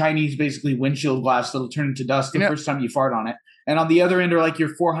cheap Chinese, basically windshield glass that'll turn into dust the first time you fart on it. And on the other end are like your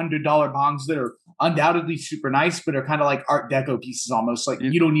 $400 bongs that are undoubtedly super nice, but are kind of like Art Deco pieces almost. Like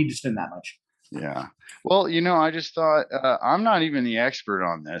you don't need to spend that much. Yeah. Well, I just thought I'm not even the expert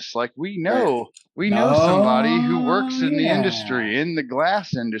on this. Like we know somebody who works in the industry, in the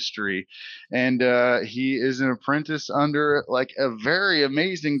glass industry, and he is an apprentice under like a very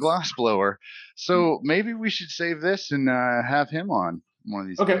amazing glass blower. So maybe we should save this and have him on one of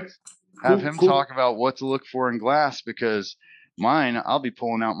these days. Have him talk about what to look for in glass, because mine, I'll be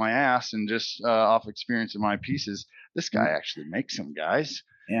pulling out my ass and just off experience of my pieces. This guy actually makes them, guys.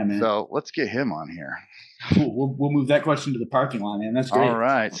 Yeah, man. So let's get him on here. Cool. We'll move that question to the parking lot, man. That's great. All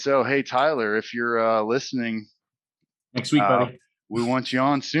right. So, hey, Tyler, if you're listening next week, buddy, we want you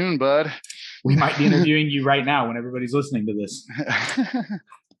on soon, bud. We might be interviewing you right now when everybody's listening to this.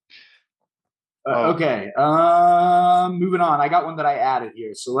 Okay. Moving on. I got one that I added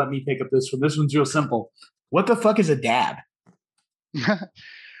here, so let me pick up this one. This one's real simple. What the fuck is a dab?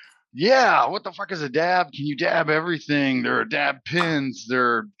 Yeah, what the fuck is a dab? Can you dab everything? There are dab pins, there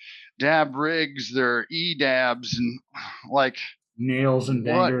are dab rigs, there are e-dabs, and like nails and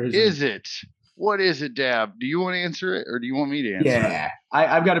bangers. What is it, dab? Do you want to answer it, or do you want me to answer it? Yeah,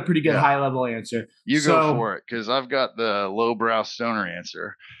 I've got a pretty good high-level answer. You go for it, because I've got the lowbrow stoner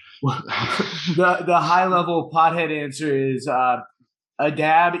answer. The high-level pothead answer is a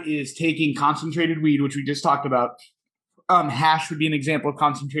dab is taking concentrated weed, which we just talked about. Hash would be an example of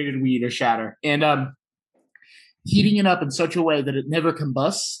concentrated weed, or shatter, and heating it up in such a way that it never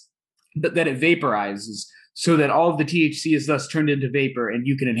combusts, but that it vaporizes, so that all of the THC is thus turned into vapor, and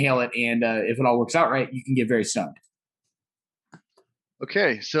you can inhale it. And if it all works out right, you can get very stoned.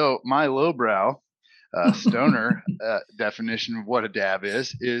 Okay, so my lowbrow stoner definition of what a dab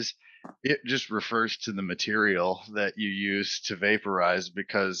is it just refers to the material that you use to vaporize,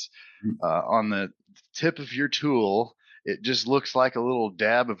 because on the tip of your tool, it just looks like a little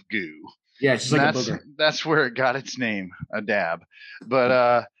dab of goo. Yeah, it's just like a booger. That's where it got its name, a dab.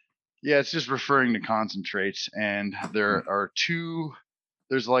 But yeah, it's just referring to concentrates, and there are two.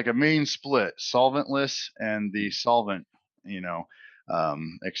 There's like a main split: solventless and the solvent,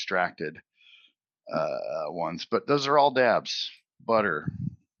 extracted ones. But those are all dabs: butter,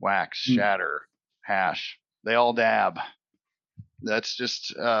 wax, shatter, hash. They all dab. that's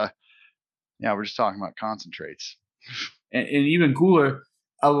just we're just talking about concentrates. And even cooler,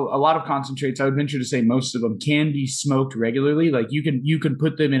 a lot of concentrates, I would venture to say most of them can be smoked regularly. Like you can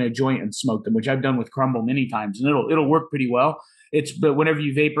put them in a joint and smoke them, which I've done with crumble many times, and it'll work pretty well. But whenever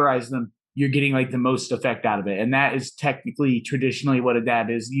you vaporize them, you're getting like the most effect out of it, and that is technically traditionally what a dab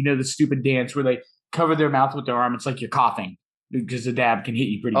is. You know the stupid dance where they cover their mouth with their arm. It's like you're coughing because the dab can hit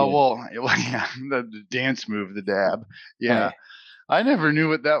you pretty good. Well, yeah, the dance move, the dab. Yeah. Right. I never knew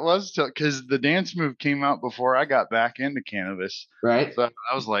what that was because the dance move came out before I got back into cannabis. Right. So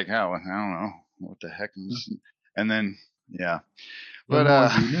I was like, oh, I don't know what the heck. And then, yeah.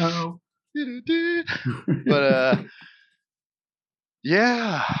 But, you know. But,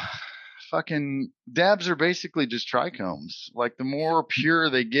 yeah. Fucking dabs are basically just trichomes. Like the more pure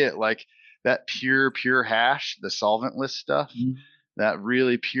they get, like that pure hash, the solventless stuff, that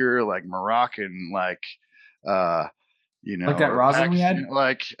really pure, like Moroccan, like, like that rosin we had?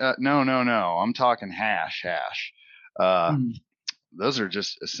 Like, no. I'm talking hash. Those are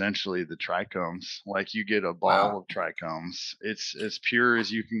just essentially the trichomes. Like you get a ball of trichomes. It's as pure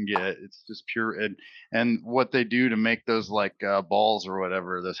as you can get. It's just pure. And what they do to make those like balls or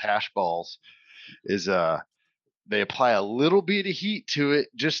whatever, those hash balls, is they apply a little bit of heat to it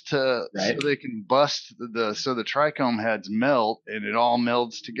just to so they can bust so the trichome heads melt and it all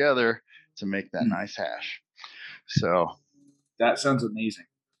melds together to make that nice hash. So that sounds amazing.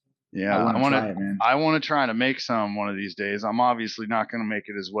 Yeah, I want to try to make some one of these days. I'm obviously not going to make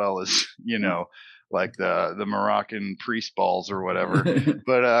it as well as like the Moroccan priest balls or whatever.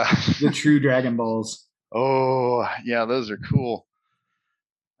 But the true Dragon Balls. Oh yeah, those are cool.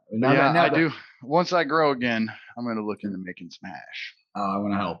 I do. Once I grow again, I'm going to look into making some hash. I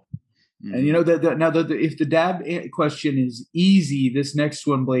want to help. Mm-hmm. And you know that if the dab question is easy, this next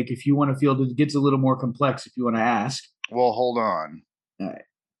one, Blake, if you want to field it, gets a little more complex. If you want to ask. Well, hold on. All right.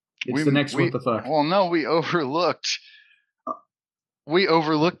 It's the next what the fuck. Well, no, we overlooked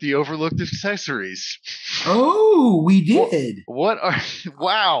the overlooked accessories. Oh, we did.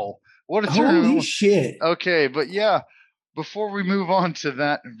 Wow. What a holy shit. Okay, but yeah, before we move on to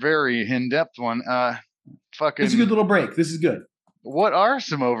that very in-depth one, fucking it's a good little break. This is good. What are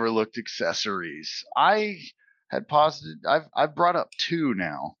some overlooked accessories? I had posited I've brought up two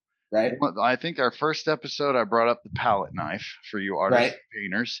now. Right. I think our first episode, I brought up the palette knife for you artists and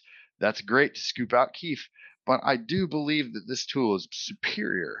painters. That's great to scoop out keef. But I do believe that this tool is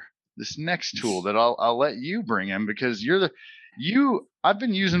superior. This next tool that I'll let you bring in because I've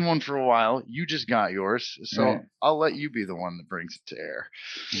been using one for a while. You just got yours. So I'll let you be the one that brings it to air.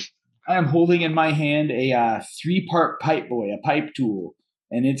 I am holding in my hand a 3-part pipe boy, a pipe tool.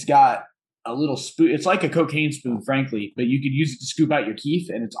 And it's got a little spoon. It's like a cocaine spoon, frankly, but you could use it to scoop out your keef,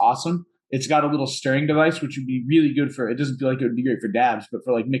 and it's awesome. It's got a little stirring device, which would be really good for. It doesn't feel like it would be great for dabs, but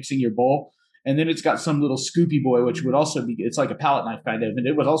for like mixing your bowl. And then it's got some little scoopy boy, which would also be. It's like a palette knife kind of, and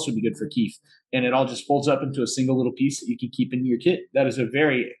it would also be good for keef. And it all just folds up into a single little piece that you can keep in your kit. That is a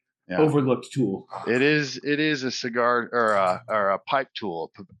very overlooked tool. It is a cigar or a pipe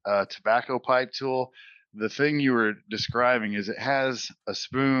tool, a tobacco pipe tool. The thing you were describing is it has a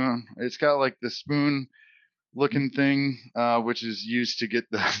spoon. It's got like the spoon looking thing, which is used to get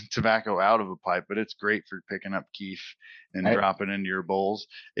the tobacco out of a pipe, but it's great for picking up keef and dropping into your bowls.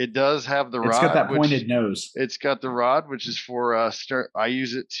 It does have the rod. It's got that pointed nose. It's got the rod, which is for stir. I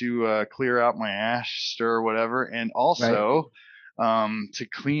use it to clear out my ash, stir, whatever, and also to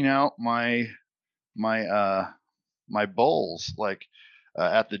clean out my bowls. Like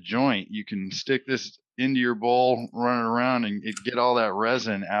at the joint, you can stick this into your bowl, run it around, and get all that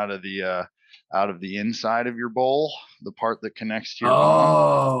resin out of the inside of your bowl, the part that connects to your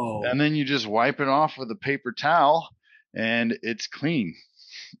bone. And then you just wipe it off with a paper towel, and it's clean.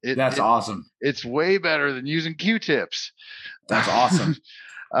 That's awesome. It's way better than using Q-tips. That's awesome.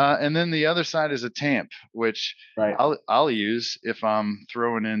 And then the other side is a tamp, which I'll use if I'm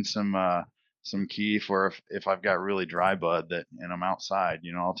throwing in some keef, or if I've got really dry bud and I'm outside,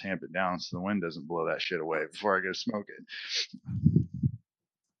 I'll tamp it down so the wind doesn't blow that shit away before I go smoke it.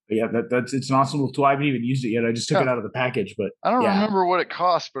 Yeah, it's an awesome little tool. I haven't even used it yet. I just took it out of the package, but I don't remember what it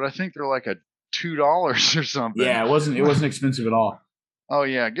costs, but I think they're like $2 or something. Yeah, it wasn't expensive at all. Oh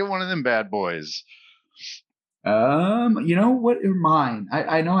yeah, get one of them bad boys. You know what are mine?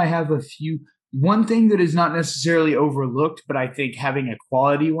 I know I have a few. One thing that is not necessarily overlooked, but I think having a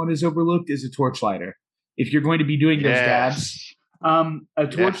quality one is overlooked, is a torch lighter. If you're going to be doing those dabs, a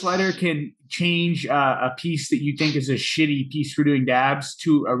torch lighter can change a piece that you think is a shitty piece for doing dabs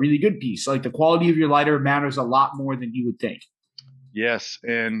to a really good piece. Like the quality of your lighter matters a lot more than you would think. Yes,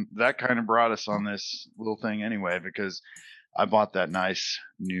 and that kind of brought us on this little thing anyway, because I bought that nice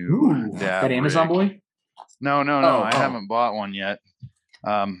new Ooh, dab that Amazon rig. boy. No, Oh, I oh, haven't bought one yet.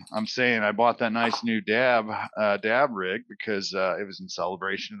 I'm saying I bought that nice new dab rig because it was in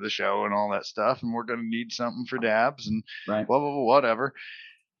celebration of the show and all that stuff, and we're gonna need something for dabs and right. blah blah blah whatever.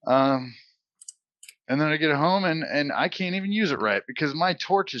 Um, and then I get home and I can't even use it right because my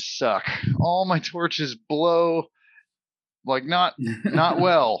torches suck. All my torches blow like not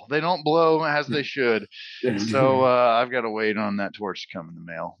well. They don't blow as they should. So I've got to wait on that torch to come in the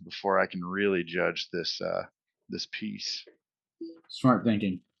mail before I can really judge this piece. Smart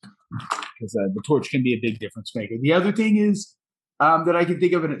thinking, because the torch can be a big difference maker. The other thing is that I can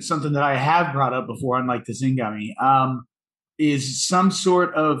think of, and it's something that I have brought up before, unlike the Zingami, is some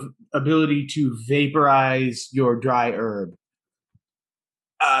sort of ability to vaporize your dry herb.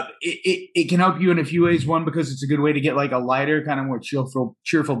 It can help you in a few ways. One, because it's a good way to get like a lighter, kind of more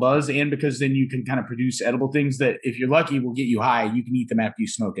cheerful buzz, and because then you can kind of produce edible things that, if you're lucky, will get you high. You can eat them after you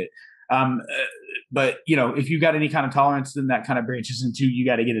smoke it. But if you've got any kind of tolerance, then that kind of branches into you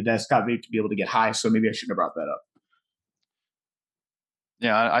got to get a desktop vape to be able to get high. So maybe I shouldn't have brought that up.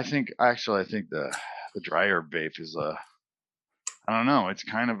 Yeah, I think the dry herb vape is I don't know. It's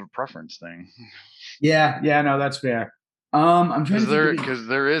kind of a preference thing. Yeah, no, that's fair. I'm trying to because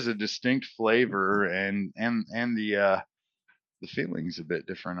there is a distinct flavor and the feeling's a bit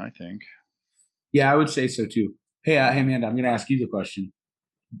different, I think. Yeah, I would say so too. Hey, Amanda, I'm going to ask you the question.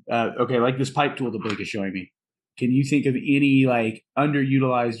 Okay, like this pipe tool that Blake is showing me. Can you think of any like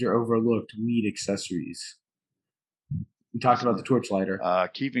underutilized or overlooked weed accessories? We talked about the torch lighter.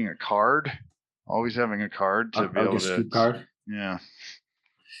 Keeping a card, always having a card to be able to scoop card. Yeah.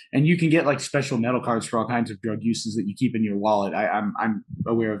 And you can get like special metal cards for all kinds of drug uses that you keep in your wallet. I'm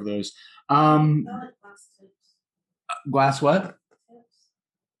aware of those. Glass what?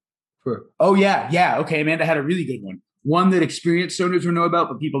 Oh yeah. Okay, Amanda had a really good one. One that experienced stoners will know about,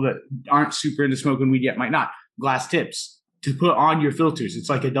 but people that aren't super into smoking weed yet might not. Glass tips to put on your filters.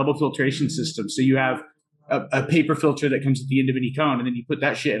 It's like a double filtration system. So you have a paper filter that comes at the end of any cone, and then you put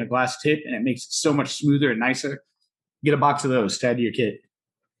that shit in a glass tip, and it makes it so much smoother and nicer. Get a box of those to add to your kit.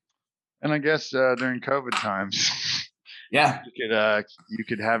 And I guess during COVID times, yeah, you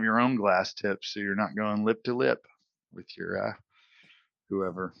could have your own glass tips, so you're not going lip to lip with your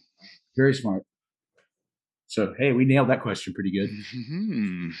whoever. Very smart. So, hey, we nailed that question pretty good.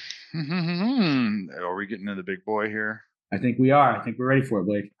 Are we getting to the big boy here? I think we are. I think we're ready for it,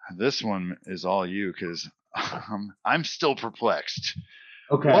 Blake. This one is all you because I'm still perplexed.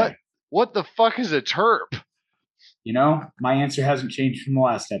 Okay. What the fuck is a terp? My answer hasn't changed from the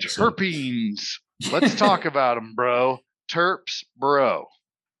last episode. Terpenes. Let's talk about them, bro. Terps, bro.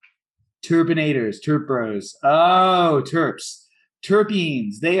 Terpinators, terp bros. Oh, terps.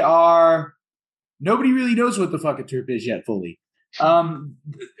 Terpenes. They are... Nobody really knows what the fuck a terp is yet fully.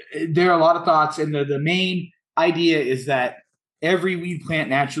 There are a lot of thoughts, and the main idea is that every weed plant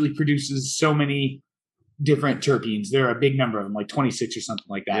naturally produces so many different terpenes. There are a big number of them, like 26 or something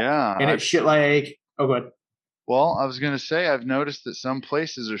like that. Yeah. And it's shit like... Oh, go ahead. Well, I was going to say, I've noticed that some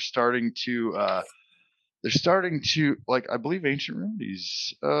places are starting to, like, I believe Ancient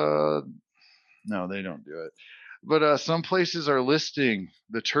Remedies, no, they don't do it. But some places are listing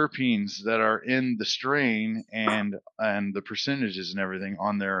the terpenes that are in the strain and the percentages and everything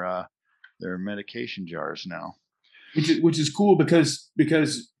on their medication jars now. Which is cool because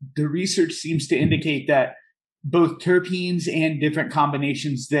the research seems to indicate that both terpenes and different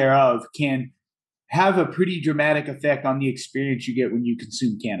combinations thereof can have a pretty dramatic effect on the experience you get when you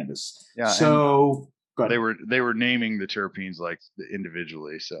consume cannabis. Yeah. So they were naming the terpenes like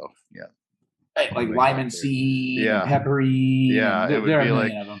individually. So yeah. Like limonene, yeah, peppery. Yeah, it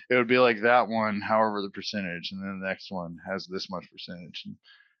would be like that one, however the percentage, and then the next one has this much percentage.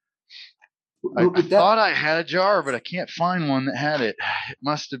 I thought I had a jar, but I can't find one that had it. It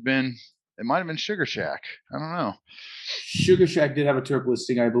might have been Sugar Shack. I don't know. Sugar Shack did have a terp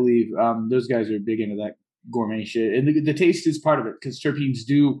listing, I believe. Those guys are big into that gourmet shit, and the taste is part of it because terpenes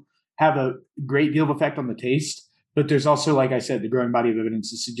do have a great deal of effect on the taste. But there's also, like I said, the growing body of evidence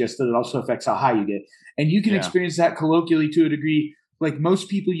to suggest that it also affects how high you get. And you can experience that colloquially to a degree. Like most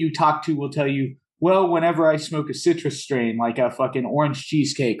people you talk to will tell you, well, whenever I smoke a citrus strain, like a fucking orange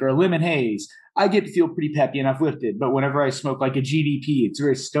cheesecake or a lemon haze, I get to feel pretty peppy and uplifted. But whenever I smoke like a GDP, it's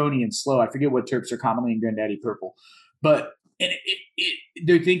very stony and slow. I forget what terps are commonly in Granddaddy Purple. But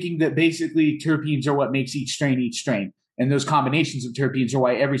they're thinking that basically terpenes are what makes each strain. And those combinations of terpenes are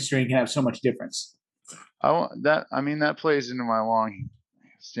why every strain can have so much difference. That plays into my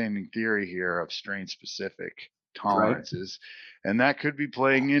long-standing theory here of strain-specific tolerances, right. And that could be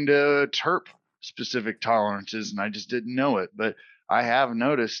playing into terp specific tolerances, and I just didn't know it. But I have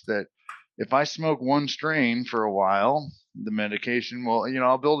noticed that if I smoke one strain for a while, the medication will,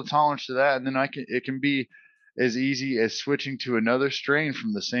 I'll build a tolerance to that, and then it can be as easy as switching to another strain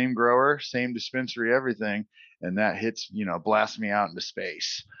from the same grower, same dispensary, everything, and that hits, blasts me out into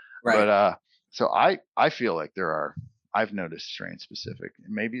space. Right. But so I feel like I've noticed strain specific,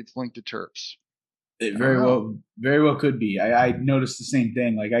 and maybe it's linked to terps. It very well could be. I noticed the same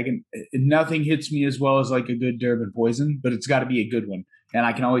thing. Like nothing hits me as well as like a good Durban poison, but it's got to be a good one, and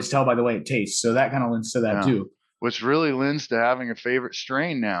I can always tell by the way it tastes. So that kind of lends to that too. Which really lends to having a favorite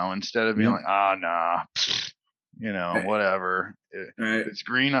strain now instead of being like, nah, whatever. If it's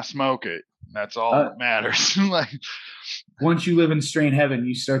green, I smoke it. That's all that matters. Like, once you live in strain heaven,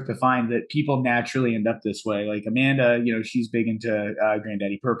 you start to find that people naturally end up this way. Like Amanda, she's big into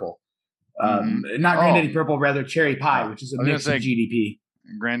Granddaddy Purple. Not Granddaddy Purple, rather Cherry Pie, which is a mix of GDP.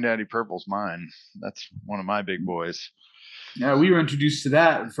 Granddaddy Purple's mine. That's one of my big boys. Yeah, we were introduced to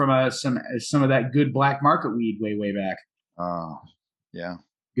that from some of that good black market weed way back. Oh, yeah.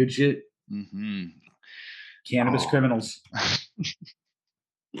 Good shit. Mm-hmm. Cannabis criminals.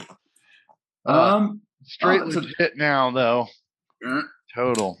 Straight legit now, though.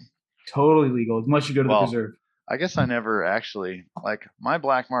 Totally legal, unless you go to the preserve. I guess I never actually, like, my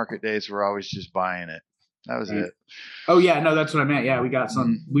black market days were always just buying it. That was it. Oh, yeah. No, that's what I meant. Yeah, we got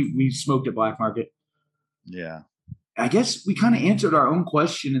some. We smoked at black market. Yeah. I guess we kind of answered our own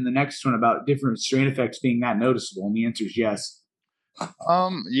question in the next one about different strain effects being that noticeable, and the answer is yes.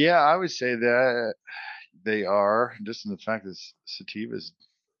 Yeah, I would say that they are, just in the fact that sativas,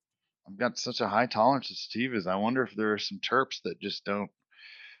 I've got such a high tolerance to sativas. I wonder if there are some terps that just don't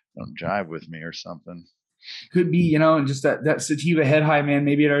jive with me or something. Could be, just that sativa head high, man.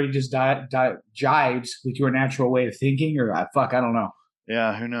 Maybe it already just jives with your natural way of thinking, or I don't know.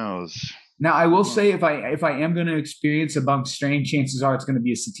 Yeah, who knows? Now, I will say if I am going to experience a bunk strain, chances are it's going to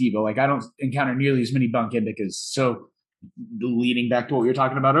be a sativa. Like I don't encounter nearly as many bunk indicas. So leading back to what we were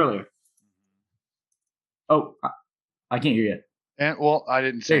talking about earlier. Oh, I can't hear you. And I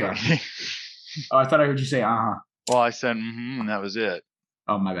didn't say anything. Oh, I thought I heard you say uh-huh. Well, I said and that was it.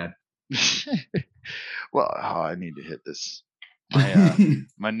 Oh, my bad. Well, I need to hit this.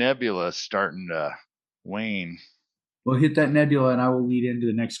 My nebula is starting to wane. Well, hit that nebula, and I will lead into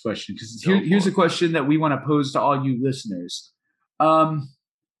the next question, because here's a question that we want to pose to all you listeners.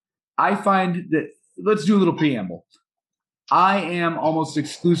 I find that let's do a little preamble. I am almost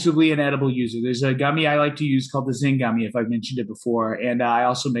exclusively an edible user. There's a gummy I like to use called the Zen gummy, if I've mentioned it before, and I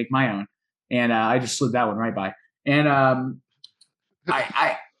also make my own. And I just slid that one right by. And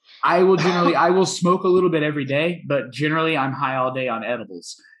I will smoke a little bit every day, but generally I'm high all day on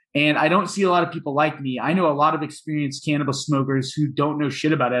edibles. And I don't see a lot of people like me. I know a lot of experienced cannabis smokers who don't know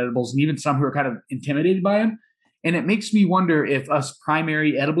shit about edibles, and even some who are kind of intimidated by them. And it makes me wonder if us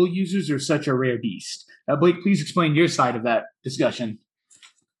primary edible users are such a rare beast. Blake, please explain your side of that discussion.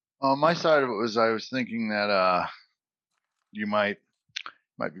 My side of it was I was thinking that you might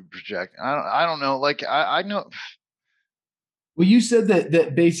be projecting. I don't know. Like I know. Well, you said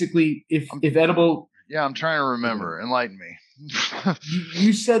that basically if edible. Yeah, I'm trying to remember. Enlighten me.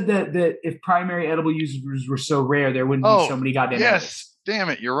 You said that if primary edible users were so rare, there wouldn't be so many goddamn edibles. Damn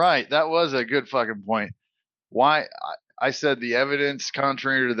it, you're right. That was a good fucking point. Why I said the evidence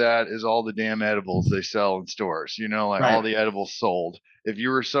contrary to that is all the damn edibles they sell in stores. All the edibles sold. If you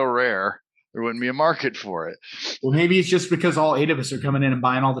were so rare, there wouldn't be a market for it. Well, maybe it's just because all 8 of us are coming in and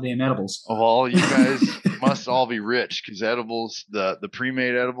buying all the damn edibles. Well, you guys must all be rich, because edibles, the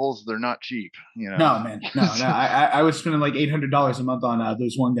pre-made edibles, they're not cheap. No, man. No. I was spending like $800 a month on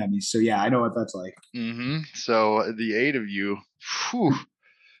those one gummies. So yeah, I know what that's like. Mm-hmm. So the 8 of you,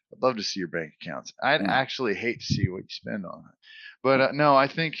 I'd love to see your bank accounts. I'd actually hate to see what you spend on it. But no, I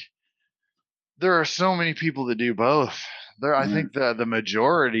think there are so many people that do both. I think the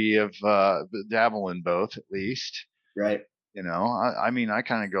majority of dabble in both, at least. Right. I mean, I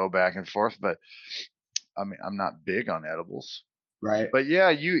kind of go back and forth, but I mean, I'm not big on edibles. Right. But yeah,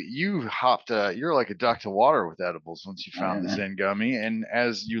 you hopped. You're like a duck to water with edibles once you found the Zen gummy, and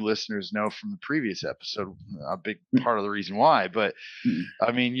as you listeners know from the previous episode, a big part of the reason why. But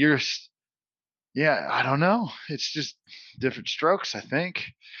I mean, I don't know. It's just different strokes, I think.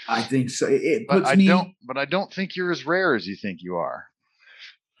 I think so. But I don't think you're as rare as you think you are.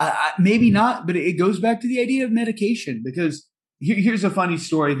 Maybe not, but it goes back to the idea of medication, because here's a funny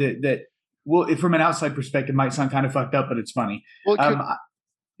story that from an outside perspective might sound kind of fucked up, but it's funny. Well,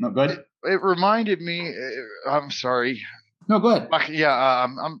 no, go ahead. It reminded me. I'm sorry. No, go ahead. Yeah,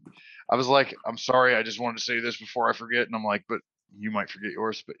 I was like, I'm sorry. I just wanted to say this before I forget, and I'm like, but you might forget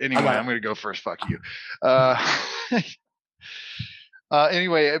yours, but I anyway, got I'm it. going to go first. Fuck you. Uh,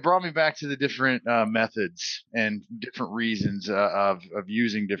 anyway, it brought me back to the different methods and different reasons of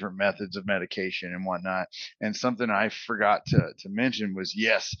using different methods of medication and whatnot. And something I forgot to mention was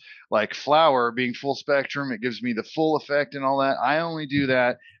yes, like flour being full spectrum, it gives me the full effect and all that. I only do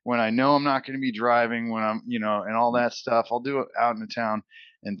that when I know I'm not going to be driving, when I'm, and all that stuff. I'll do it out in the town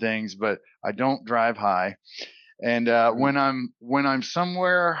and things, but I don't drive high. And when I'm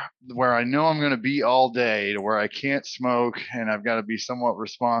somewhere where I know I'm going to be all day, to where I can't smoke and I've got to be somewhat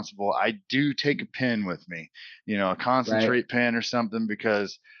responsible, I do take a pen with me, a Right. concentrate pen or something,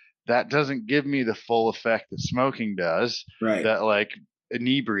 because that doesn't give me the full effect that smoking does. Right. That like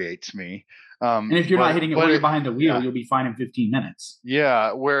inebriates me. And if you're not hitting it But while you're behind the wheel, yeah, you'll be fine in 15 minutes.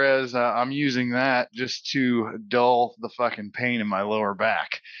 yeah. Whereas I'm using that just to dull the fucking pain in my lower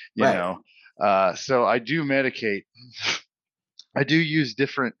back, you Right. know. So I do medicate. I do use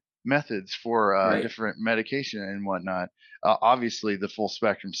different methods for Right. different medication and whatnot. Obviously, the full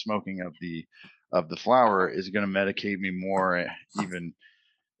spectrum smoking of the flower is going to medicate me more even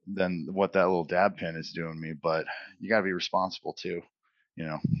than what that little dab pen is doing me. But you got to be responsible too, you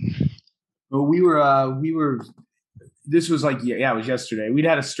know. Well, we were this was like yeah, it was yesterday. We'd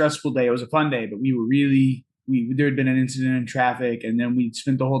had a stressful day. It was a fun day, but we were really we there had been an incident in traffic, and then we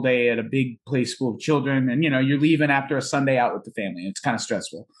spent the whole day at a big place full of children. And you're leaving after a Sunday out with the family. It's kind of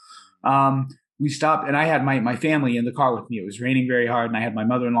stressful. Um, we stopped, and I had my family in the car with me. It was raining very hard, and I had my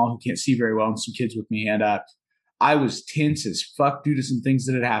mother-in-law who can't see very well and some kids with me. And I was tense as fuck due to some things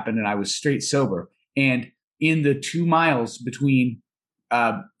that had happened, and I was straight sober. And in the 2 miles between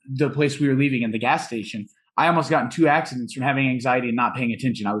the place we were leaving and the gas station, I almost got in two accidents from having anxiety and not paying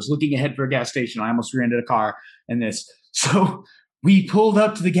attention. I was looking ahead for a gas station. I almost rear-ended a car and this. So we pulled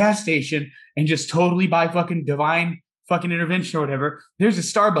up to the gas station and just totally by fucking divine fucking intervention or whatever, there's a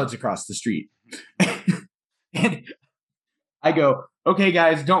Starbucks across the street. And I go, okay,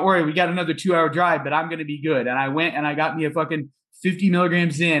 guys, don't worry. We got another 2 hour drive, but I'm going to be good. And I went and I got me a fucking 50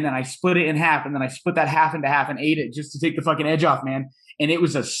 milligrams in and I split it in half. And then I split that half into half and ate it just to take the fucking edge off, man. And it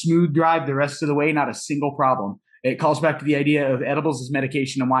was a smooth drive the rest of the way, not a single problem. It calls back to the idea of edibles as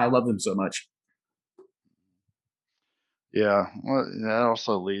medication and why I love them so much. Yeah, well, that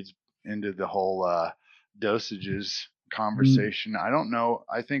also leads into the whole dosages conversation. I don't know.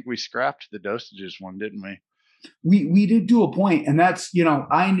 I think we scrapped the dosages one, didn't we? We did do a point, and that's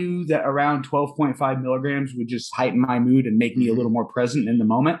I knew that around 12.5 milligrams would just heighten my mood and make me a little more present in the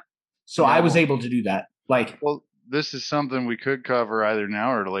moment. So I was able to do that. Well, this is something we could cover either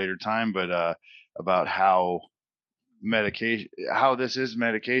now or at a later time, but about how this is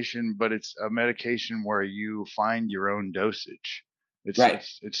medication, but it's a medication where you find your own dosage. right.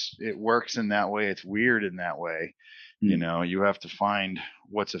 It works in that way. It's weird in that way. You have to find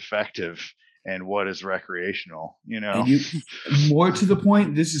what's effective and what is recreational, More to the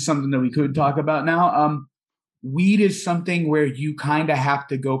point, this is something that we could talk about now. Weed is something where you kind of have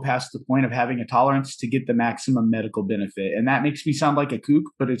to go past the point of having a tolerance to get the maximum medical benefit. And that makes me sound like a kook,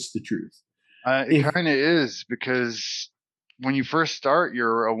 but it's the truth. It kind of is, because when you first start,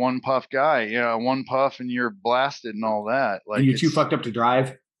 you're a one puff guy, one puff and you're blasted and all that. And you're too fucked up to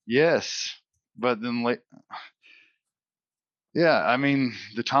drive. Yes. But then yeah, I mean,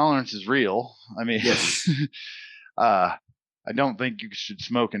 the tolerance is real. I mean, yes. I don't think you should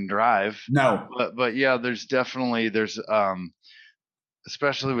smoke and drive. No. But yeah, there's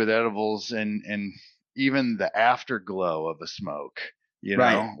especially with edibles and even the afterglow of a smoke,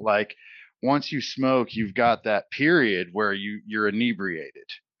 right. like once you smoke, you've got that period where you're inebriated.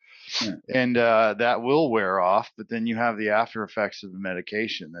 Yeah. And that will wear off, but then you have the after effects of the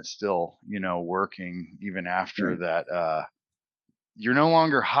medication that's still, working even after that. You're no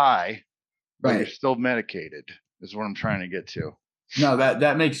longer high, but you're still medicated, is what I'm trying to get to. No,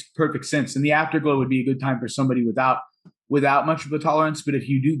 that makes perfect sense. And the afterglow would be a good time for somebody without much of a tolerance. But if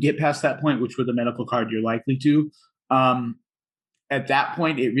you do get past that point, which with a medical card you're likely to, at that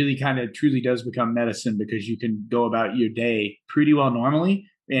point it really kind of truly does become medicine, because you can go about your day pretty well normally,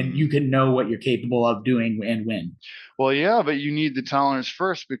 and you can know what you're capable of doing and when. Well, yeah, but you need the tolerance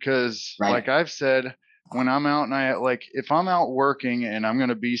first, because like I've said, when I'm out and if I'm out working and I'm going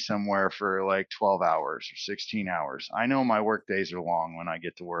to be somewhere for like 12 hours or 16 hours, I know my work days are long when I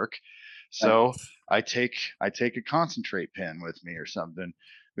get to work. So I take a concentrate pen with me or something,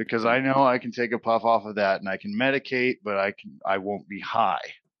 because I know I can take a puff off of that and I can medicate, but I won't be high,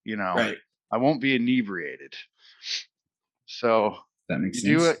 I won't be inebriated. So that makes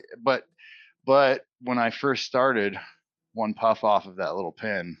sense. Do it, but when I first started, one puff off of that little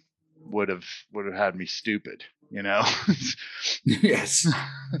pen, would have had me stupid, you know. Yes,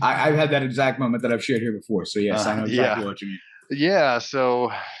 I've had that exact moment that I've shared here before. So yes, I know exactly what you mean. Yeah,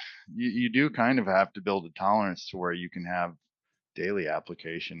 so you do kind of have to build a tolerance to where you can have daily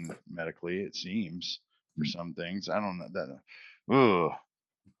application medically, it seems, for some things. I don't know that. Ugh.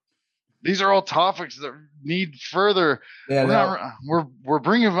 These are all topics that need further. Yeah, We're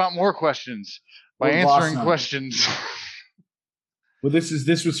bringing about more questions by answering questions. Well, this was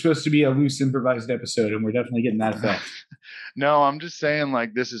supposed to be a loose, improvised episode, and we're definitely getting that effect. No, I'm just saying,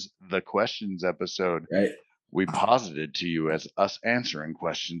 like, this is the questions episode. Right. We posited to you as us answering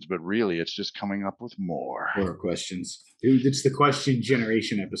questions, but really it's just coming up with more questions. Dude, it's the question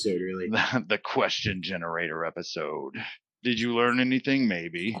generation episode, really. The question generator episode. Did you learn anything?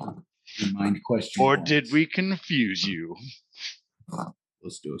 Maybe. Mind question. Or did we confuse you?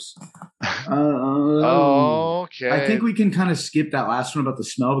 Let's do it. Okay. I think we can kind of skip that last one about the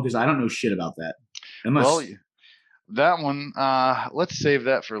smell because I don't know shit about that. That one, let's save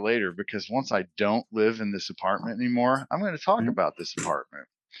that for later because once I don't live in this apartment anymore, I'm going to talk about this apartment.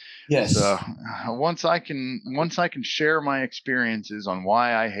 Yes. So once I can share my experiences on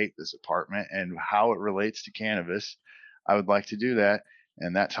why I hate this apartment and how it relates to cannabis, I would like to do that,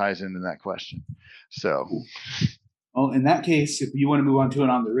 and that ties into that question. So, well, in that case, if you want to move on to it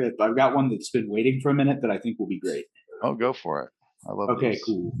on the rip, I've got one that's been waiting for a minute that I think will be great. Oh, go for it. I love Okay,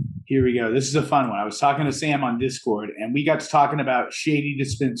 cool. Here we go. This is a fun one. I was talking to Sam on Discord, and we got to talking about shady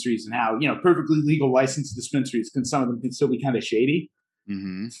dispensaries and how, perfectly legal licensed dispensaries, some of them can still be kind of shady.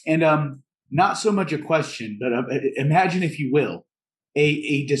 Mm-hmm. And not so much a question, but imagine, if you will,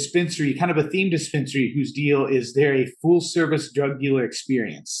 a dispensary, kind of a themed dispensary whose deal is they're a full-service drug dealer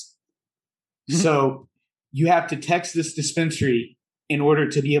experience. Mm-hmm. So you have to text this dispensary in order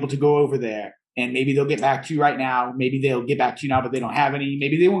to be able to go over there. And maybe they'll get back to you right now. Maybe they'll get back to you now, but they don't have any.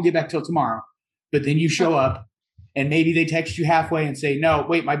 Maybe they won't get back till tomorrow. But then you show up, and maybe they text you halfway and say, no,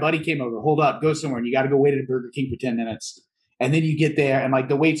 wait, my buddy came over. Hold up, go somewhere. And you got to go wait at a Burger King for 10 minutes. And then you get there, and like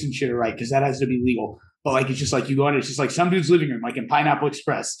the weights and shit are right because that has to be legal. But like it's just like you go in, it's just like some dude's living room, like in Pineapple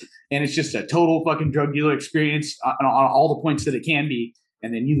Express. And it's just a total fucking drug dealer experience on all the points that it can be.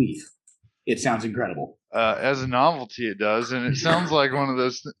 And then you leave. It sounds incredible. As a novelty, it does, and it sounds like one of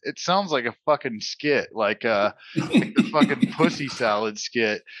those. It sounds like a fucking skit, like the fucking pussy salad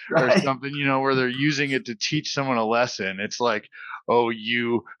skit or something, where they're using it to teach someone a lesson. It's like, oh,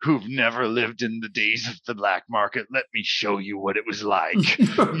 you who've never lived in the days of the black market, let me show you what it was like.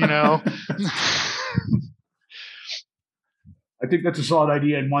 I think that's a solid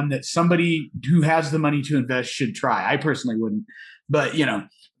idea and one that somebody who has the money to invest should try. I personally wouldn't, but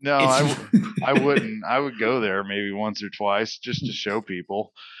No, I wouldn't. I would go there maybe once or twice just to show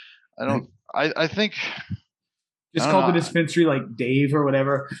people. I think. Just call the dispensary like Dave or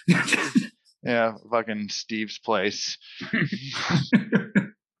whatever. Yeah, fucking Steve's place.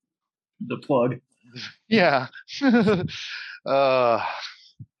 The plug. Yeah.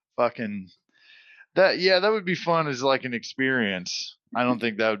 Fucking. That would be fun as like an experience. I don't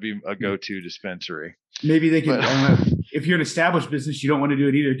think that would be a go-to dispensary. Maybe they could. If you're an established business, you don't want to do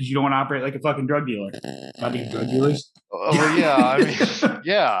it either because you don't want to operate like a fucking drug dealer. Drug dealers. Well, yeah, I mean,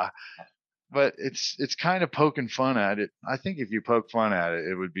 yeah, but it's kind of poking fun at it. I think if you poke fun at it,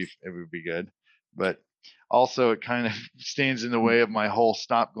 it would be good. But also, it kind of stands in the way of my whole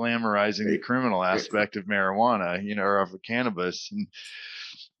stop glamorizing the criminal aspect of marijuana, or of cannabis. And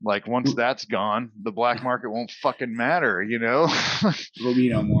like once that's gone, the black market won't fucking matter, Will be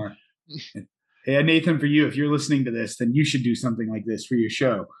no more. Hey, Nathan, for you, if you're listening to this, then you should do something like this for your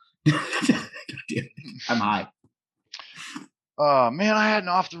show. I'm high. Oh, man, I had an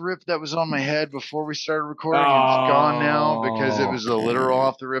off the rip that was on my head before we started recording. It's gone now because it was a literal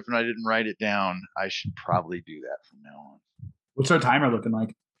off the rip and I didn't write it down. I should probably do that from now on. What's our timer looking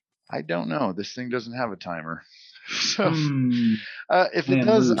like? I don't know. This thing doesn't have a timer. So if it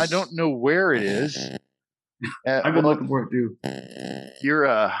does, I don't know where it is. I've been looking for it too.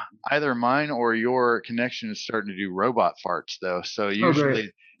 You're either mine or your connection is starting to do robot farts though. So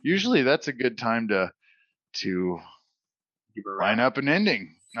usually that's a good time to line up an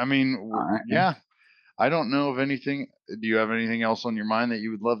ending. I mean, right, yeah. I don't know of anything. Do you have anything else on your mind that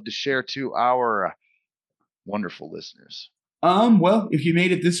you would love to share to our wonderful listeners? Well, if you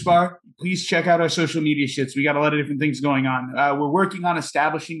made it this far, please check out our social media shits. We got a lot of different things going on. We're working on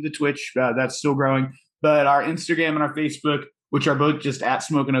establishing the Twitch. That's still growing. But our Instagram and our Facebook, which are both just at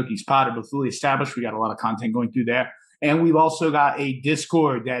Smokin' Okies Pod, are both fully established. We got a lot of content going through there. And we've also got a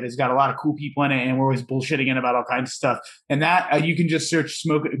Discord that has got a lot of cool people in it, and we're always bullshitting in about all kinds of stuff. And that you can just search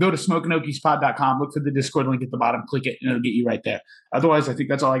go to smokinokiespod.com, look for the Discord link at the bottom, click it, and it'll get you right there. Otherwise, I think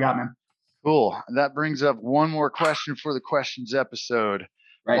that's all I got, man. Cool. That brings up one more question for the questions episode.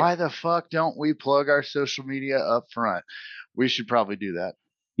 Right. Why the fuck don't we plug our social media up front? We should probably do that.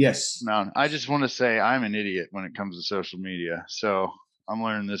 Yes. No, I just want to say I'm an idiot when it comes to social media. So I'm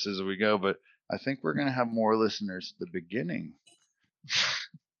learning this as we go, but I think we're going to have more listeners at the beginning.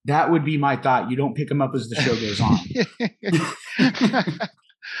 That would be my thought. You don't pick them up as the show goes on.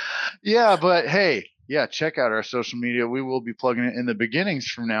 Yeah, but hey, yeah, check out our social media. We will be plugging it in the beginnings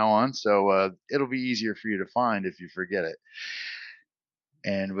from now on, so it'll be easier for you to find if you forget it.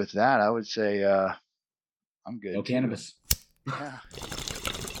 And with that, I would say I'm good. No cannabis. Yeah.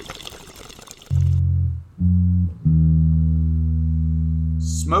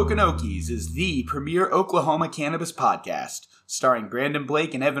 Smokin' Okies is the premier Oklahoma cannabis podcast, starring Brandon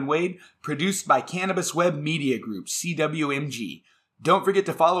Blake and Evan Wade, produced by Cannabis Web Media Group, CWMG. Don't forget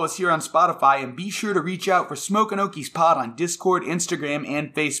to follow us here on Spotify, and be sure to reach out for Smokin' Okies Pod on Discord, Instagram,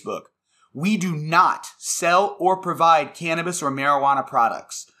 and Facebook. We do not sell or provide cannabis or marijuana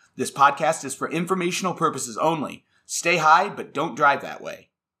products. This podcast is for informational purposes only. Stay high, but don't drive that way.